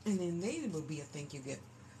 And then they will be a thank you gift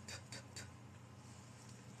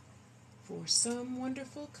for some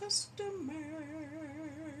wonderful customer.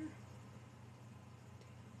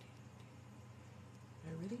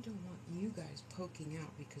 I really don't want you guys poking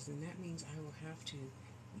out because then that means I will have to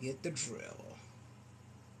get the drill.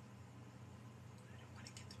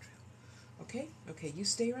 Okay? Okay, you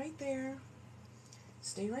stay right there.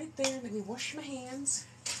 Stay right there. Let me wash my hands.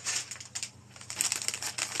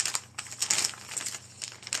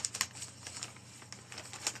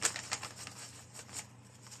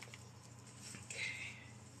 Okay.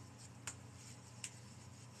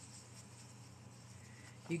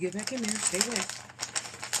 You get back in there. Stay wet.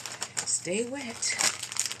 Stay wet.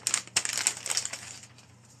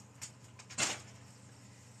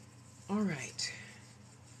 All right.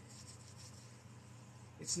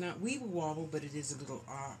 It's not weeble wobble, but it is a little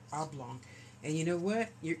oblong. And you know what?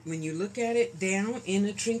 When you look at it down in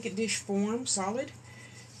a trinket dish form, solid,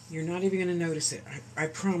 you're not even going to notice it. I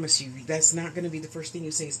promise you, that's not going to be the first thing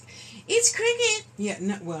you say is, it's cricket. Yeah,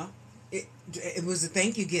 no, well, it was a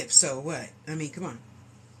thank you gift, so what? I mean, come on.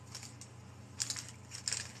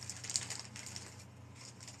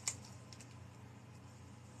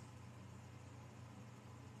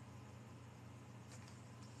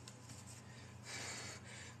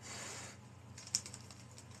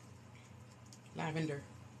 Lavender.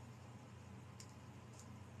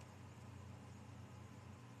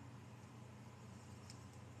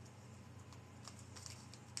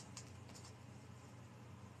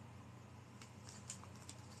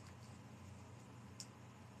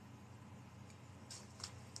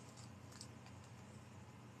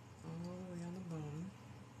 All the way on the bottom.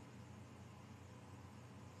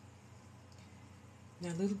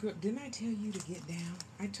 Now, little girl, didn't I tell you to get down?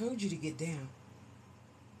 I told you to get down.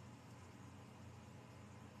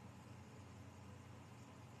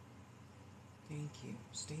 Thank you.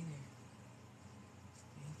 Stay there.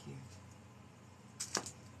 Thank you.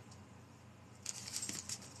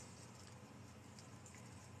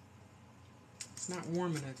 It's not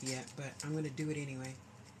warm enough yet, but I'm going to do it anyway.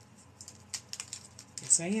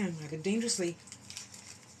 Yes, I am. I go dangerously.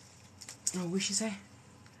 Oh, what'd she say?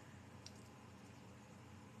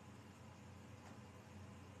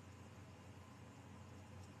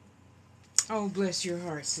 Oh, bless your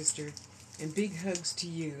heart, sister. And big hugs to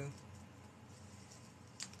you.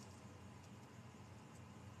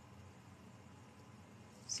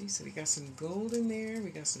 See, so we got some gold in there, we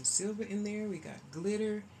got some silver in there, we got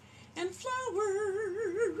glitter and flowers.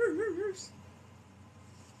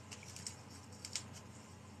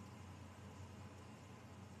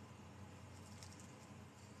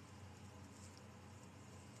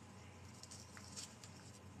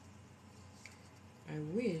 I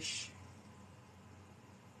wish.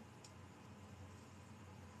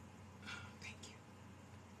 Oh, thank you.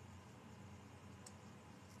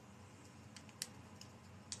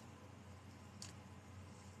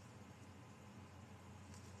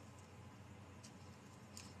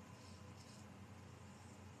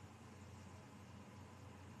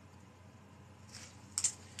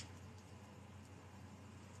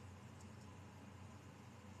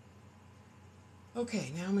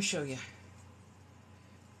 Okay, now I'm going to show you.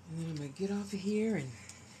 And then I'm going to get off of here and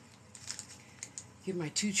get my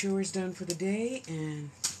 2 chores done for the day and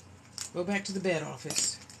go back to the bed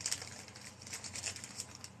office.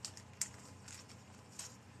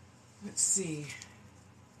 Let's see.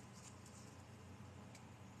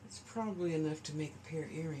 It's probably enough to make a pair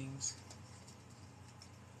of earrings.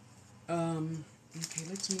 Okay,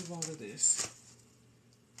 let's move all of this.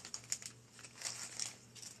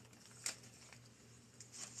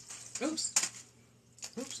 Oops.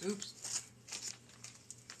 Oops.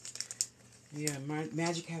 Yeah, my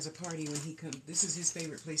Magic has a party when he comes. This is his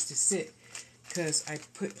favorite place to sit because I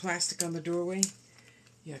put plastic on the doorway.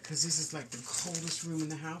 Yeah, because this is like the coldest room in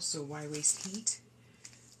the house, so why waste heat?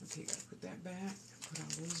 Okay, gotta put that back. Put all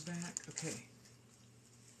those back. Okay.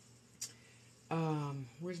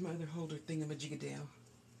 Where's my other holder thingamajiggadale?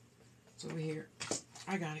 It's over here.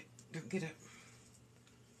 I got it. Don't get up.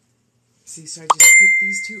 See, so I just pick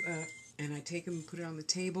these 2 up, and I take them and put it on the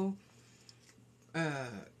table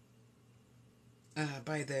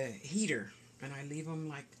by the heater, and I leave them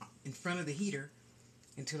like in front of the heater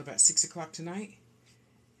until about 6 o'clock tonight,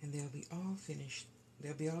 and they'll be all finished.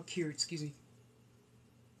 They'll be all cured, excuse me.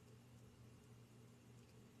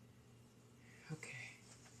 Okay.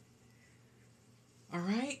 All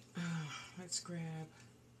right, let's grab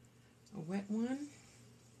a wet one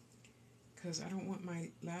because I don't want my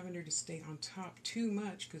lavender to stay on top too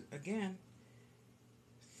much because, again,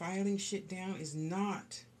 filing shit down is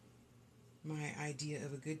not my idea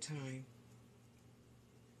of a good time.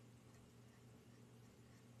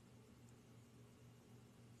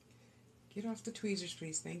 Get off the tweezers,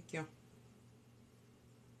 please. Thank you.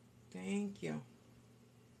 Thank you.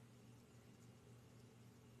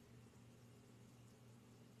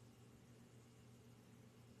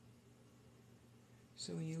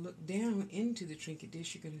 So when you look down into the trinket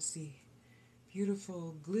dish, you're going to see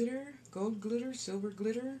beautiful glitter, gold glitter, silver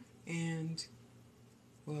glitter, and,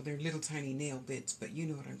 well, they're little tiny nail bits, but you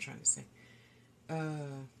know what I'm trying to say.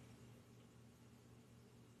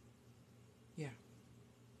 Yeah.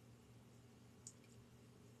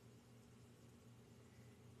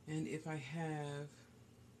 And if I have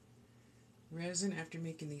resin after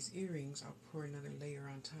making these earrings, I'll pour another layer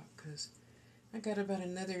on top because I got about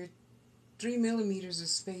another 3 millimeters of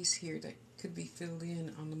space here that could be filled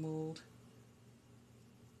in on the mold.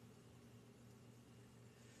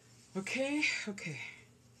 Okay.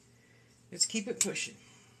 Let's keep it pushing.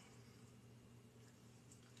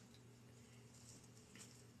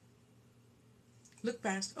 Look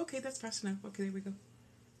fast. Okay, that's fast enough. Okay, there we go.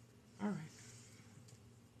 All right.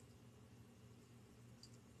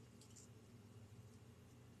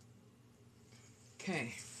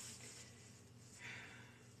 Okay.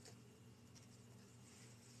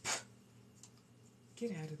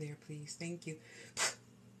 Get out of there, please. Thank you.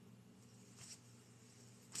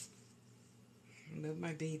 I love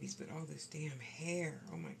my babies, but all this damn hair.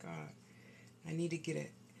 Oh my God. I need to get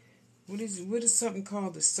it. What is something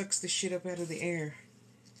called that sucks the shit up out of the air?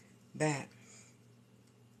 That.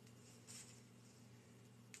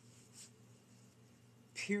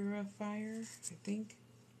 Purifier, I think.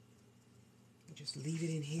 Just leave it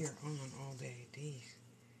in here on all day. Days.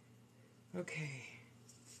 Okay.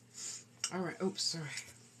 Alright. Oops, sorry.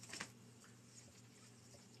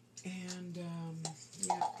 And,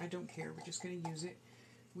 yeah, I don't care. We're just going to use it.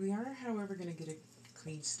 We are, however, going to get a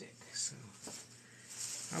clean stick. So,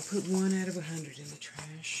 I'll put 1 out of 100 in the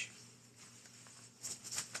trash.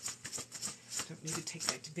 Don't need to take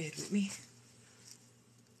that to bed with me.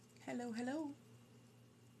 Hello.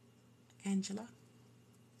 Angela.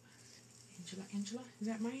 Angela. Is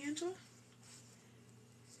that my Angela?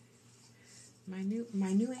 My new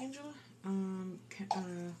Angela?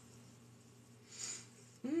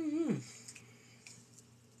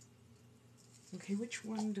 Okay, which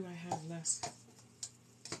one do I have less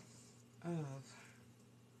of?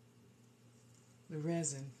 The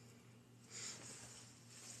resin.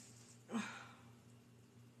 Oh,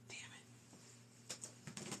 damn it.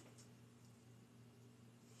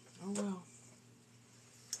 Oh well.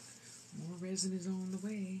 More resin is on the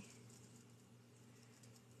way.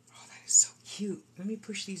 Oh, that is so cute. Let me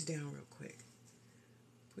push these down real quick.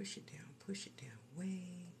 Push it down, way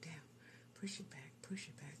down. Push it back,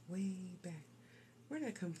 way back. Where did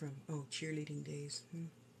that come from? Oh, cheerleading days.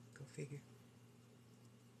 Go figure.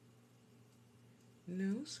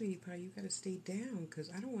 No, sweetie pie, you gotta stay down because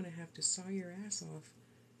I don't want to have to saw your ass off.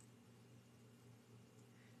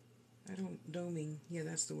 Doming, yeah,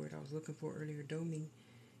 that's the word I was looking for earlier. Doming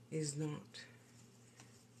is not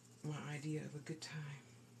my idea of a good time.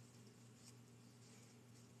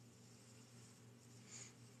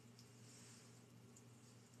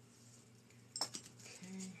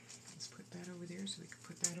 Okay, let's put that over there so we can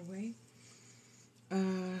put that away.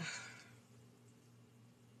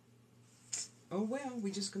 Oh well,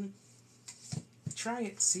 we're just gonna try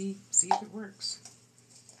it, see if it works.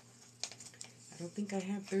 I don't think I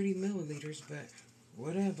have 30 milliliters, but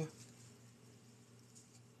whatever.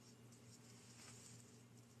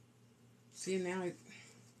 See, now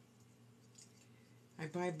I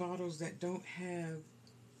buy bottles that don't have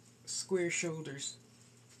square shoulders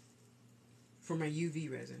for my UV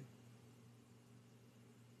resin.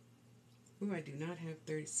 Ooh, I do not have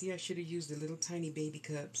 30. See, I should have used the little tiny baby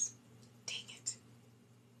cups. Dang it.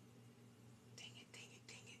 Dang it, dang it,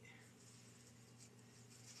 dang it.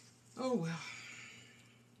 Oh well.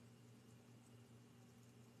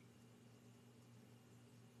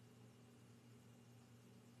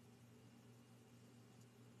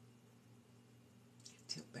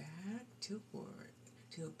 Tilt back, tilt forward.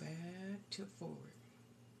 Tilt back, tilt forward.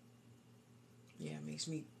 Yeah, it makes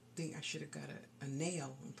me think I should have got a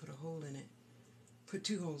nail and put a hole in it. Put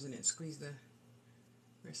 2 holes in it, squeeze the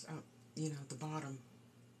rest out, the bottom.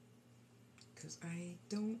 Because I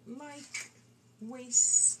don't like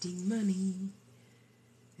wasting money.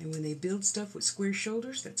 And when they build stuff with square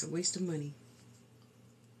shoulders, that's a waste of money.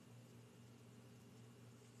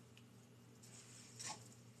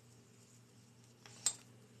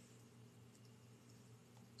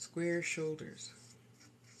 Square shoulders.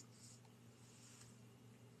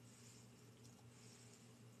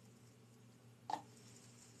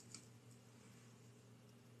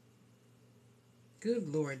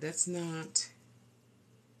 Good Lord, that's not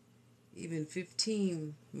even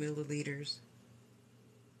 15 milliliters.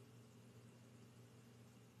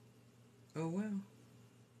 Oh well.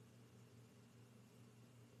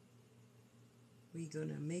 We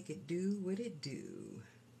gonna make it do what it do.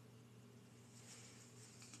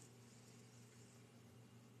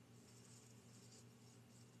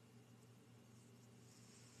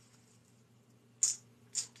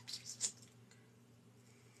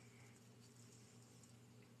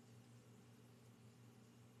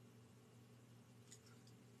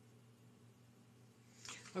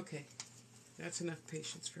 Okay, that's enough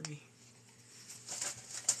patience for me.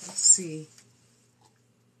 Let's see.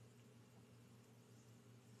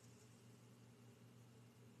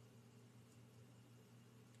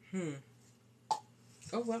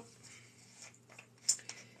 Oh well.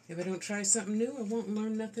 If I don't try something new, I won't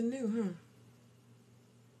learn nothing new, huh?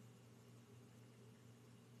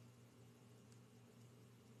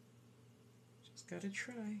 Just gotta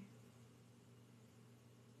try.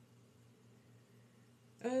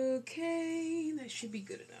 Okay, that should be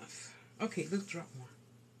good enough. Okay, let's drop more.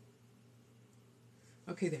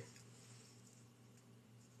 Okay, there.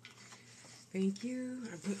 Thank you.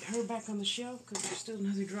 I put her back on the shelf because there's still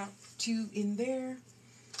another drop 2 in there.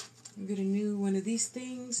 I'll get a new one of these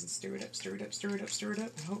things and stir it up, stir it up, stir it up, stir it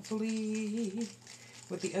up. And hopefully,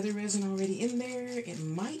 with the other resin already in there, it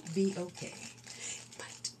might be okay. It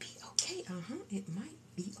might be okay. It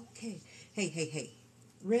might be okay. Hey.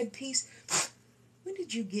 Red piece. When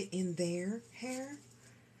did you get in there, hair?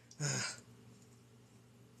 Ugh.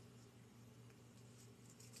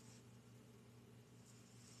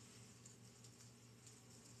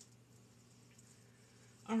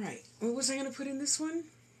 All right. What was I going to put in this one?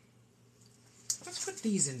 Let's put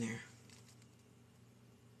these in there.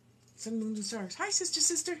 Sun, moons, and stars. Hi,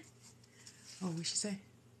 sister. Oh, what'd she say?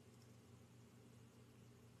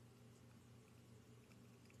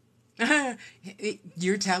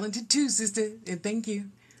 You're talented too, sister. And thank you.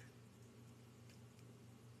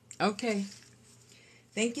 Okay.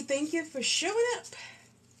 Thank you for showing up.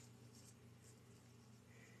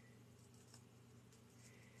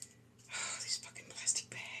 Oh, these fucking plastic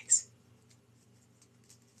bags.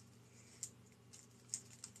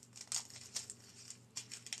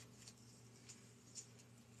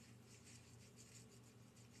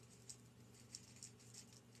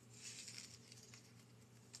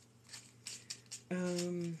 I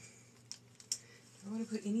want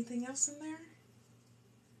to put anything else in there.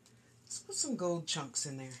 Let's put some gold chunks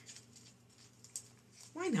in there.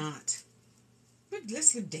 Why not?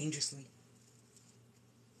 Let's live dangerously.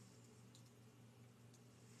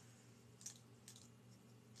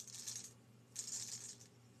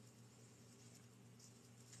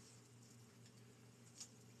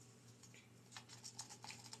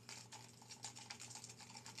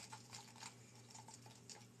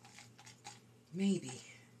 Maybe.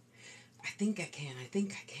 I think I can. I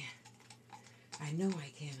think I can. I know I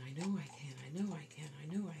can. I know I can. I know I can. I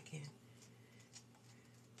know I can.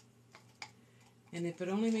 And if it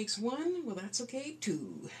only makes one, well, that's okay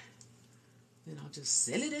too. Then I'll just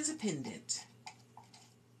sell it as a pendant.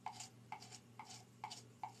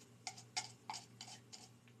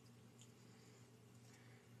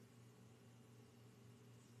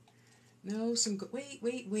 No,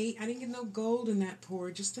 wait. I didn't get no gold in that pour.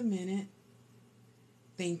 Just a minute.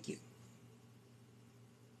 Thank you.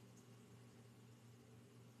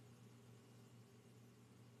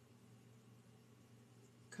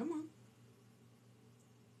 Come on.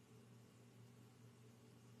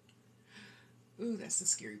 Ooh, that's the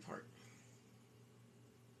scary part.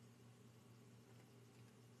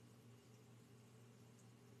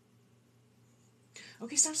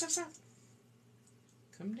 Okay, stop.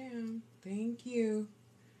 Come down. Thank you.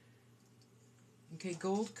 Okay,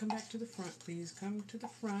 gold, come back to the front, please. Come to the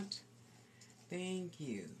front. Thank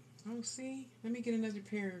you. Oh, see? Let me get another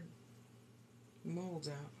pair of molds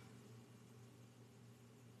out.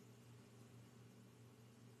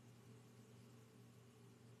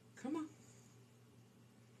 Come on.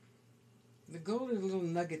 The gold are the little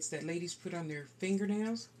nuggets that ladies put on their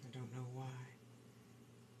fingernails. I don't know why.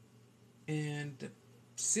 And the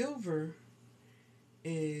silver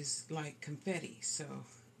is like confetti, so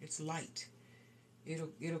it's light.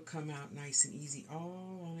 It'll come out nice and easy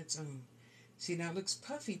all on its own. See, now it looks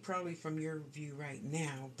puffy probably from your view right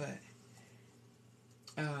now, but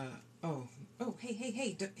hey,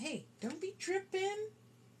 don't be dripping.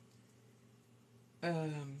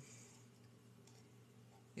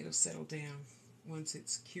 It'll settle down once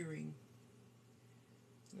it's curing.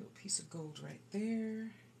 A little piece of gold right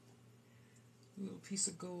there. A little piece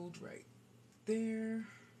of gold right there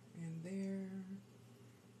and there.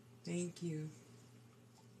 Thank you.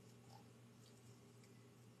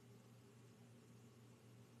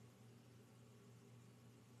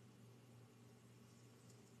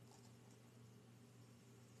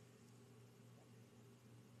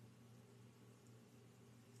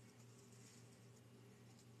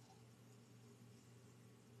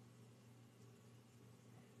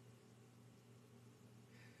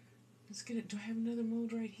 Let's get it. Do I have another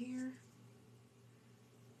mold right here?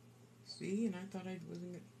 See, and I thought I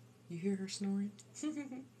wasn't gonna. You hear her snoring?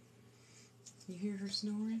 You hear her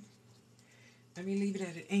snoring? Let me leave it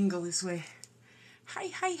at an angle this way. Hi.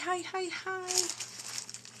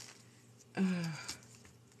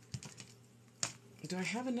 Do I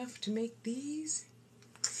have enough to make these?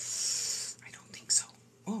 I don't think so.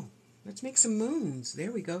 Oh, let's make some moons.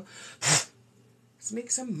 There we go. Let's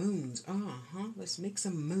make some moons. Let's make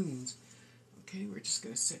some moons. Okay, we're just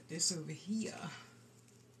going to set this over here.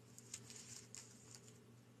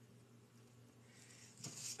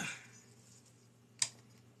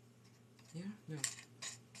 Yeah, no.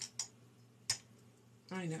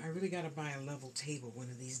 I know, I really got to buy a level table one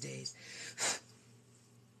of these days.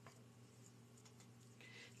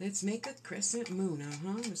 Let's make a crescent moon,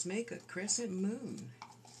 Let's make a crescent moon.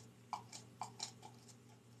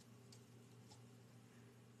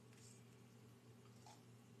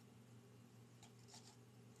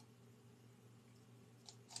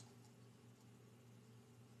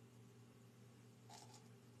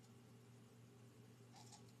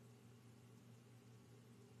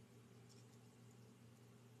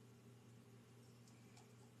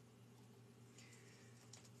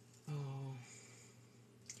 Oh,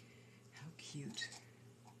 how cute.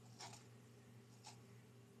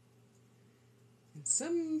 And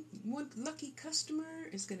some lucky customer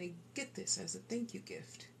is going to get this as a thank you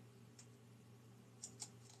gift.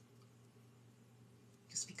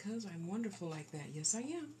 Just because I'm wonderful like that. Yes, I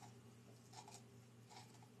am.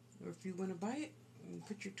 Or if you want to buy it,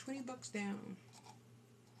 put your $20 down.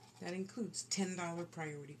 That includes $10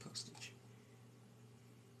 priority postage.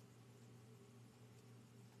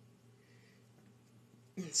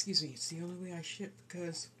 Excuse me, it's the only way I ship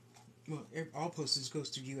because, well, all postage goes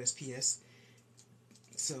through USPS.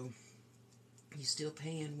 So you're still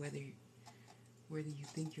paying whether you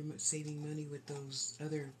think you're saving money with those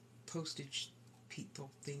other postage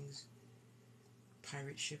people things,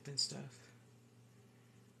 pirate ship and stuff.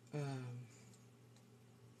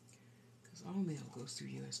 All mail goes through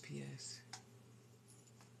USPS.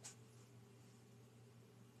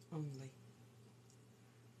 Only.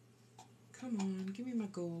 Come on, give me my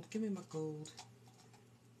gold. Give me my gold.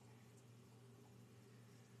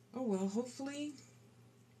 Oh well, hopefully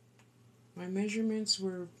my measurements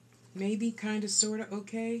were maybe kind of sort of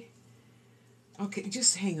okay. Okay,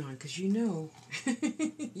 just hang on, because you know.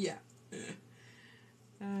 Yeah.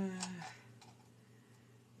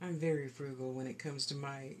 I'm very frugal when it comes to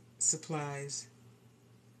my supplies.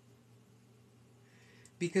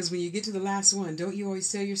 Because when you get to the last one, don't you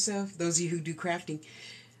always tell yourself, those of you who do crafting,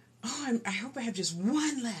 oh, I hope I have just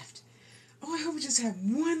one left. Oh, I hope I just have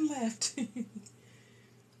one left.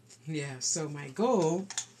 Yeah, so my goal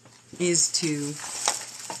is to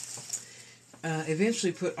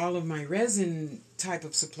eventually put all of my resin type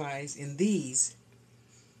of supplies in these.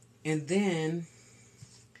 And then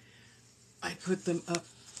I put them up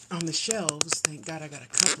on the shelves. Thank God I got a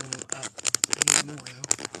couple up. I need more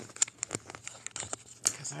though.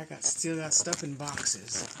 Because I still got stuff in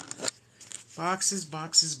boxes. Boxes,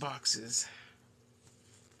 boxes, boxes.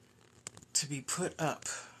 To be put up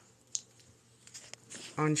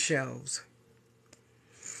on shelves.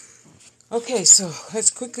 Okay, so let's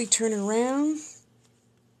quickly turn around.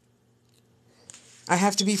 I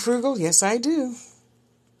have to be frugal? Yes, I do.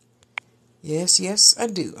 Yes, yes, I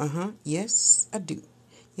do. Yes, I do.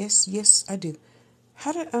 Yes, yes, I do.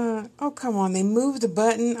 How did, oh, come on. They moved the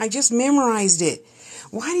button. I just memorized it.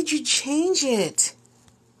 Why did you change it?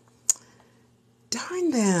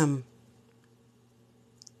 Darn them.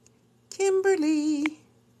 Kimberly.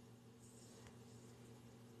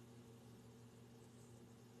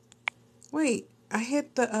 Wait, I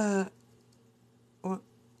hit the,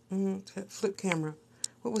 flip camera.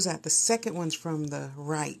 What was that? The second one's from the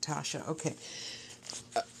right, Tasha. Okay.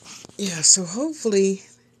 Yeah, so hopefully,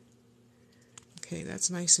 okay, that's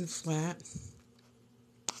nice and flat.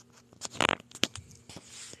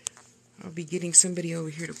 I'll be getting somebody over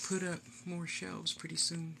here to put up more shelves pretty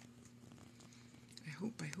soon. I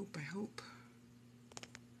hope, I hope, I hope.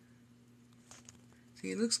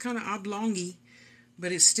 See, it looks kind of oblongy,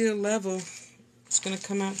 but it's still level. It's going to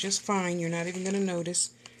come out just fine. You're not even going to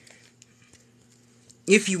notice.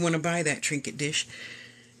 If you want to buy that trinket dish,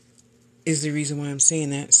 is the reason why I'm saying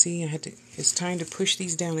that. See, it's time to push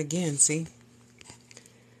these down again, see?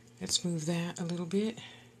 Let's move that a little bit.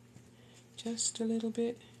 Just a little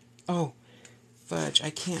bit. Oh, fudge, I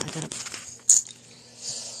can't. I gotta...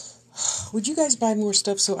 Would you guys buy more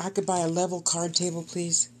stuff so I could buy a level card table,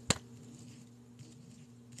 please?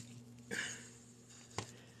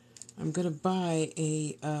 I'm gonna buy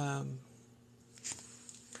a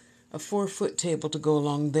 4-foot table to go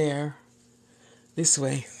along there, this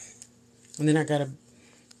way, and then I gotta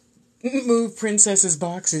move Princess's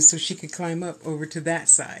boxes so she could climb up over to that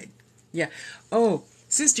side. Yeah. Oh,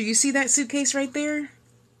 sister, you see that suitcase right there?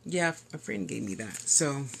 Yeah, a friend gave me that.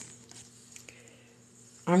 So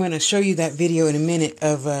I'm gonna show you that video in a minute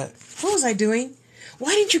of what was I doing?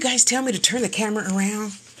 Why didn't you guys tell me to turn the camera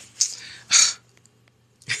around?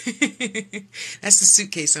 That's the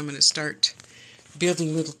suitcase I'm going to start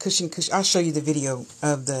building little cushion. I'll show you the video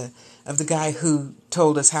of the guy who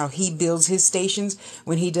told us how he builds his stations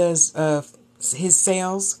when he does his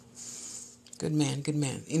sales. Good man, good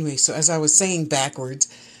man. Anyway, so as I was saying backwards,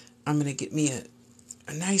 I'm going to get me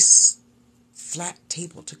a nice flat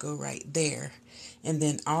table to go right there. And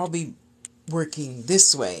then I'll be working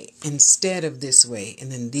this way instead of this way.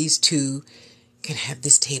 And then these two can have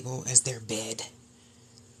this table as their bed,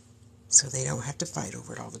 so they don't have to fight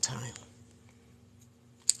over it all the time.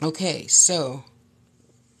 Okay, so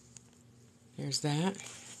there's that.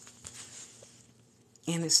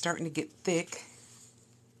 And it's starting to get thick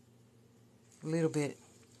a little bit.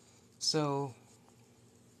 So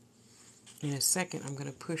in a second, I'm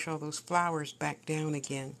going to push all those flowers back down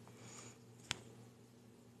again.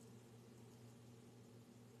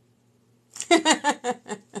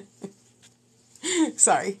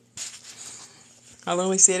 Sorry. I'll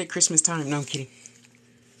only say it at Christmas time. No, I'm kidding.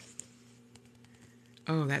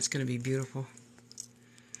 Oh, that's going to be beautiful.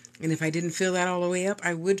 And if I didn't fill that all the way up,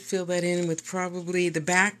 I would fill that in with probably the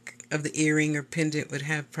back of the earring or pendant would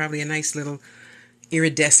have probably a nice little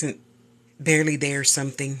iridescent, barely there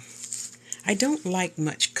something. I don't like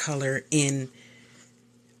much color in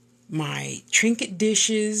my trinket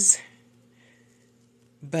dishes,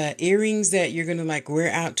 but earrings that you're going to like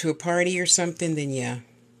wear out to a party or something, then yeah.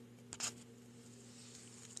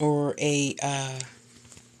 Or a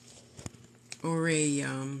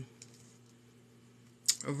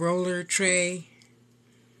roller tray,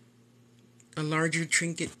 a larger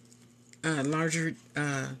trinket, larger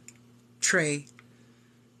tray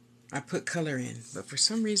I put color in, but for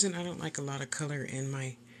some reason I don't like a lot of color in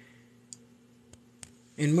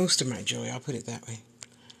most of my jewelry. I'll put it that way.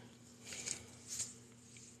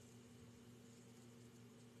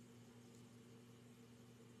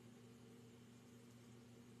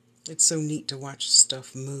 It's so neat to watch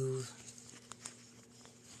stuff move.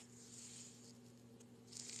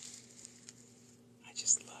 I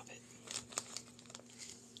just love it.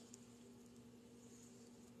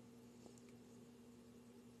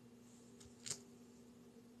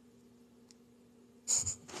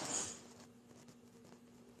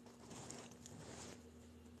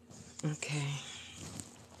 Okay.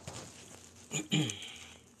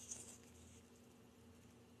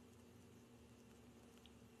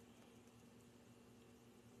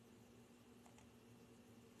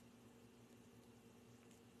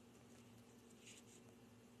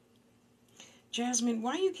 Jasmine,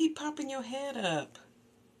 why you keep popping your head up?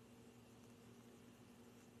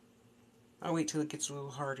 I'll wait till it gets a little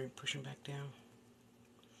harder and push him back down.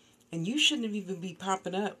 And you shouldn't even be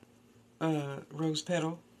popping up, Rose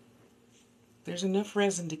Petal. There's enough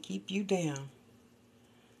resin to keep you down.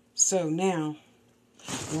 So now,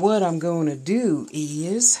 what I'm going to do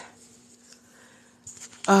is,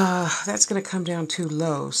 that's going to come down too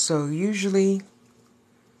low. So usually,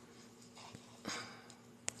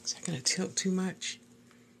 is that going to tilt too much?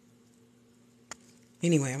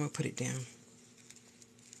 Anyway, I'm going to put it down.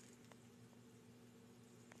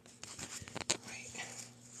 Right.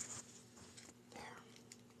 There.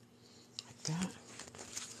 Like that.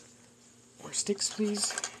 More sticks,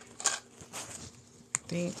 please. I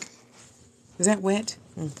think. Is that wet?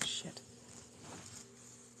 Oh, shit.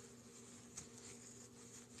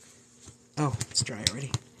 Oh, it's dry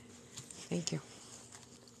already. Thank you.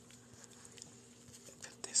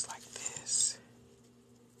 Put this like this.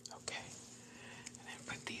 Okay. And then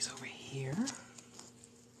put these over here.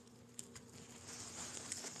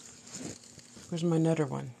 Where's my nutter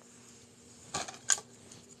one? There,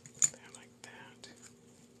 like that.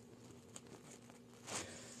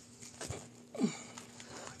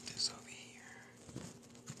 Put this over here.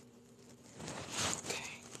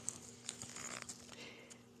 Okay.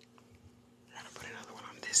 Gotta put another one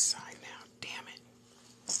on this side now. Damn it.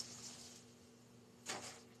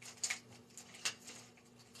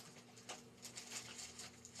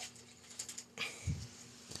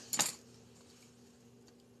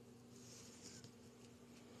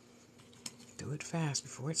 Do it fast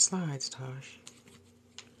before it slides, Tosh.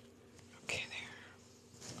 Okay,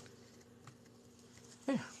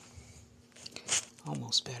 there. There.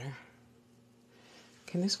 Almost better.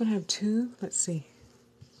 Can this one have two? Let's see.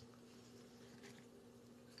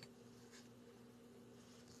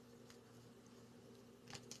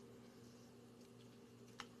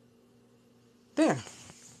 There.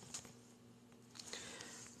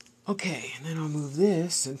 Okay, and then I'll move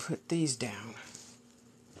this and put these down.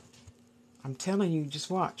 I'm telling you, just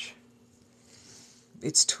watch.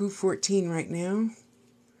 It's 2:14 right now.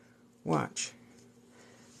 Watch.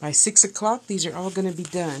 By 6 o'clock, these are all going to be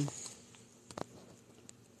done.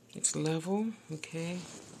 It's level, okay.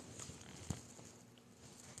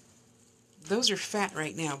 Those are fat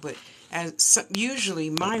right now, but usually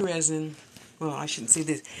my resin, well, I shouldn't say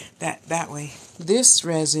this, that way. This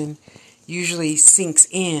resin usually sinks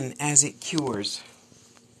in as it cures.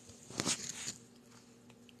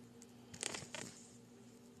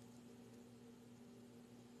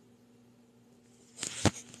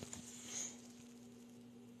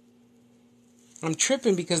 I'm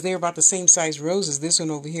tripping because they're about the same size roses. This one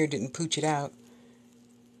over here didn't pooch it out.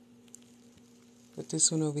 But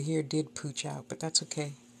this one over here did pooch out, but that's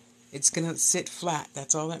okay. It's going to sit flat.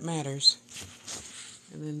 That's all that matters.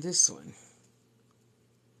 And then this one.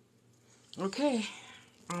 Okay,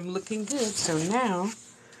 I'm looking good. So now,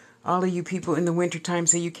 all of you people in the wintertime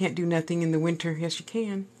say you can't do nothing in the winter. Yes, you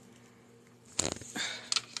can.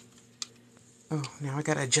 Oh, now I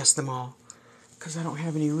got to adjust them all because I don't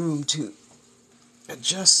have any room to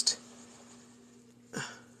adjust.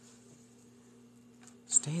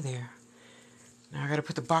 Stay there. Now I got to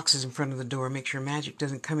put the boxes in front of the door. Make sure magic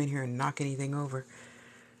doesn't come in here and knock anything over.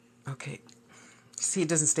 Okay. See, it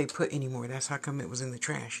doesn't stay put anymore. That's how come it was in the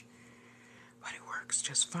trash. But it works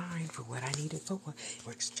just fine for what I need it for. It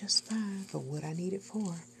works just fine for what I need it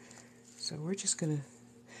for. So we're just going to...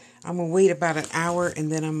 I'm going to wait about an hour and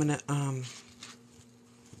then I'm going to...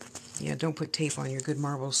 Yeah, don't put tape on your good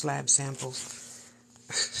marble slab samples.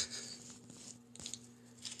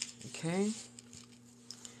 Okay.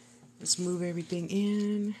 Let's move everything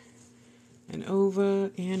in and over,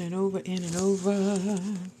 in and over, in and over.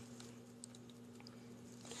 Move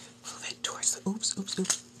it towards the... Oops.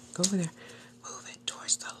 Go over there. Move it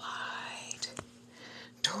towards the light.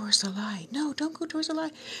 towards the light. No, don't go towards the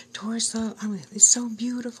light. Towards the, I mean, it's so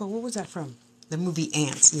beautiful. What was that from? The movie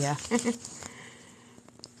Ants, yeah.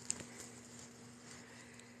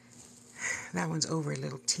 That one's over a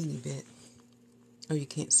little teeny bit. Oh, you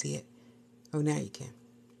can't see it. Oh, now you can.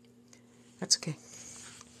 That's okay.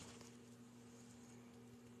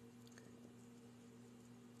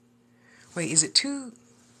 Wait, is it too...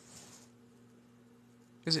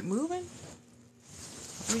 Is it moving?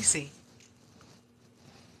 Let me see.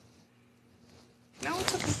 No,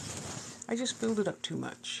 it's okay. I just filled it up too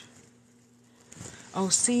much. Oh,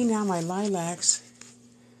 see, now my lilacs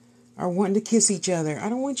are wanting to kiss each other. I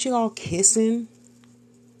don't want you all kissing.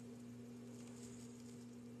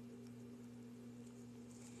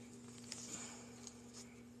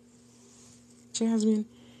 Jasmine,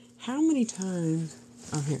 how many times...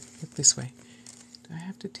 Oh, here, look this way. Do I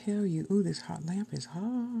have to tell you? Ooh, this hot lamp is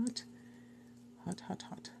hot. Hot, hot,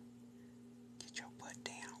 hot. Get your butt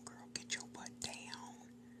down, girl. Get your butt down.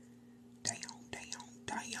 Down, down,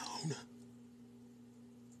 down.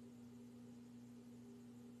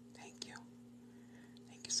 Thank you.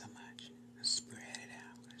 Thank you so much. Let's spread it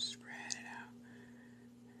out. Let's spread it out.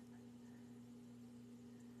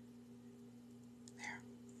 There.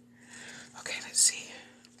 Okay, let's see.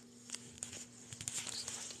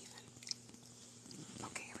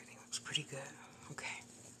 Okay, everything looks pretty good. Okay.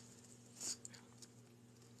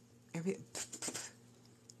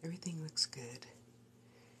 Everything looks good.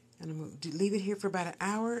 And I'm going to leave it here for about an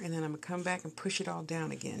hour, and then I'm going to come back and push it all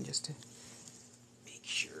down again just to make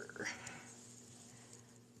sure.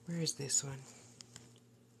 Where is this one?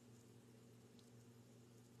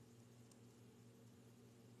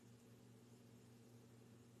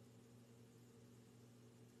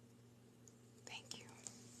 Thank you.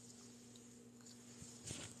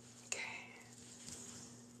 Okay.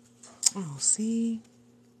 Oh, see?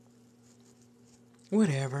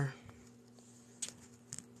 Whatever.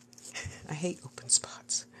 I hate open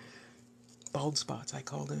spots. Bald spots, I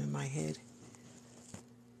call them in my head.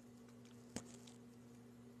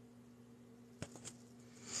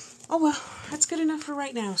 Oh well, that's good enough for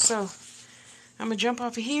right now. So, I'm going to jump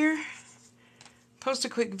off of here, post a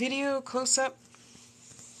quick video, close-up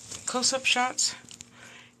shots,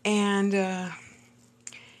 and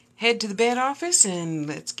head to the bed office, and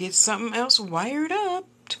let's get something else wired up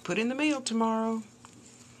to put in the mail tomorrow.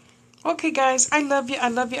 Okay, guys, I love you, I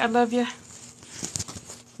love you, I love you.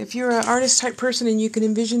 If you're an artist type person and you can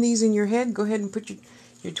envision these in your head, go ahead and put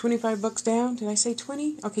your 25 bucks down. Did I say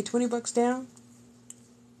 20? Okay, 20 bucks down.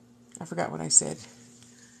 I forgot what I said.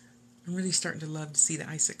 I'm really starting to love to see the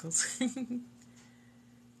icicles.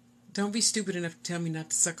 Don't be stupid enough to tell me not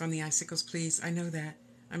to suck on the icicles, please. I know that.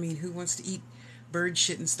 I mean, who wants to eat bird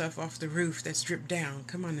shit and stuff off the roof that's dripped down?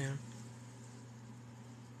 Come on now.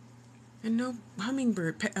 And no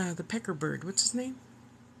hummingbird, the pecker bird. What's his name?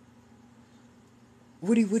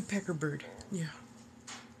 Woody woodpecker bird. Yeah.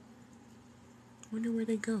 Wonder where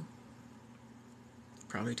they go.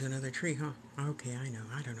 Probably to another tree, huh? Okay, I know.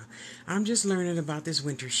 I don't know. I'm just learning about this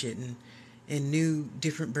winter shit and new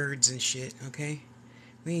different birds and shit, okay?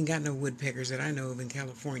 We ain't got no woodpeckers that I know of in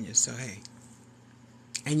California, so hey.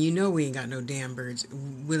 And you know we ain't got no damn birds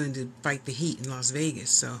willing to fight the heat in Las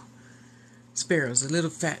Vegas, so... Sparrows, the little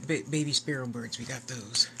fat baby sparrow birds, we got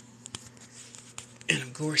those. And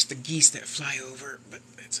of course the geese that fly over, but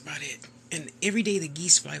that's about it. And every day the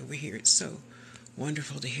geese fly over here, it's so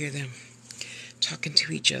wonderful to hear them talking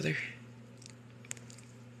to each other.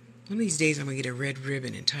 One of these days I'm going to get a red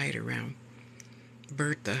ribbon and tie it around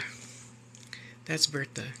Bertha. That's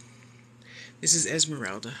Bertha. This is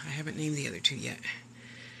Esmeralda. I haven't named the other two yet.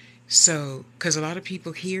 So, because a lot of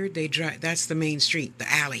people here, they drive, that's the main street. The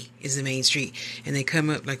alley is the main street. And they come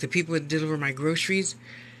up, like the people that deliver my groceries,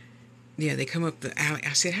 yeah, they come up the alley.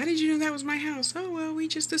 I said, how did you know that was my house? Oh, well, we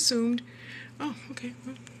just assumed. Oh, okay.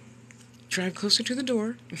 Well, drive closer to the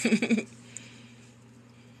door.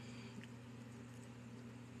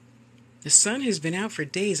 The sun has been out for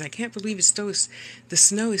days. I can't believe it's still, the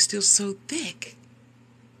snow is still so thick.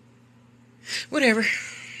 Whatever.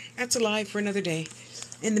 That's a lie for another day.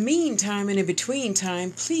 In the meantime and in between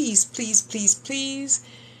time, please, please, please, please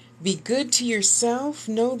be good to yourself.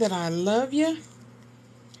 Know that I love you.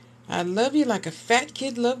 I love you like a fat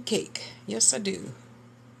kid loves cake. Yes, I do.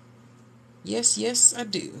 Yes, yes, I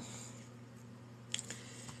do.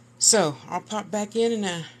 So, I'll pop back in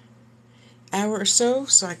an hour or so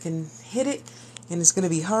I can hit it. And it's going to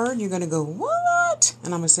be hard. You're going to go, what?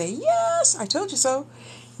 And I'm going to say, yes, I told you so.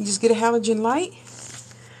 You just get a halogen light,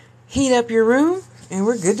 heat up your room, and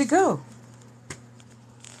we're good to go.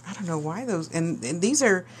 I don't know why those... And these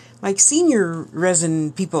are like senior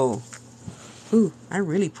resin people. Ooh, I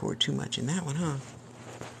really poured too much in that one, huh?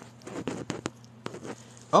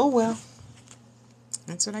 Oh well.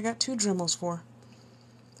 That's what I got 2 Dremels for.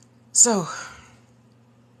 So,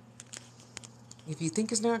 if you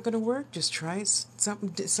think it's not going to work, just try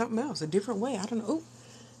something else, a different way. I don't know. Oh,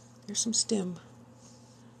 there's some stem.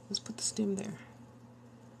 Let's put the stem there.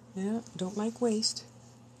 Yeah, don't like waste.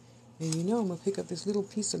 And you know I'm going to pick up this little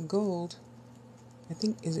piece of gold. I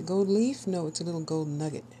think, is it gold leaf? No, it's a little gold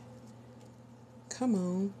nugget. Come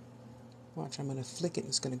on. Watch, I'm going to flick it and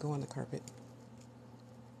it's going to go on the carpet.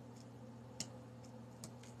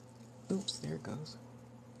 Oops, there it goes.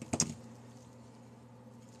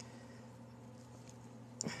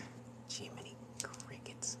 Jiminy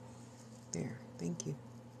crickets. There, thank you.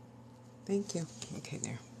 Thank you. Okay,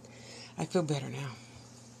 there. I feel better now.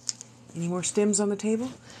 Any more stems on the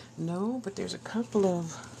table? No, but there's a couple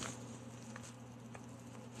of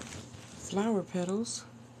flower petals.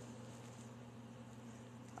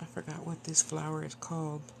 I forgot what this flower is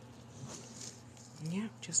called. Yeah,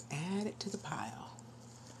 just add it to the pile.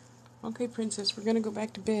 Okay, princess, we're going to go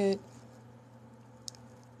back to bed.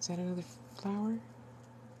 Is that another flower?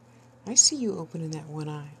 I see you opening that one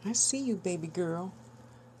eye. I see you, baby girl.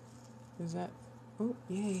 Is that... Oh,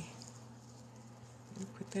 yay. I'll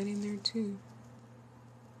put that in there, too.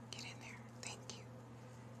 Get in there. Thank you.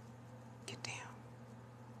 Get down.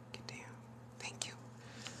 Get down. Thank you.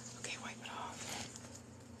 Okay, wipe it off.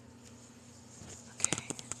 Okay.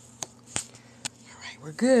 All right,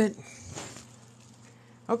 we're good.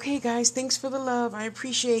 Okay, guys, thanks for the love. I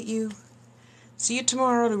appreciate you. See you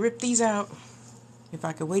tomorrow to rip these out. If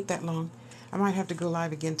I could wait that long. I might have to go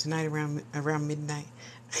live again tonight around midnight.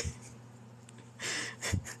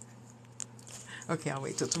 Okay, I'll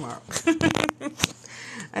wait till tomorrow.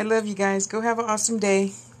 I love you guys. Go have an awesome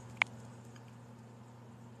day.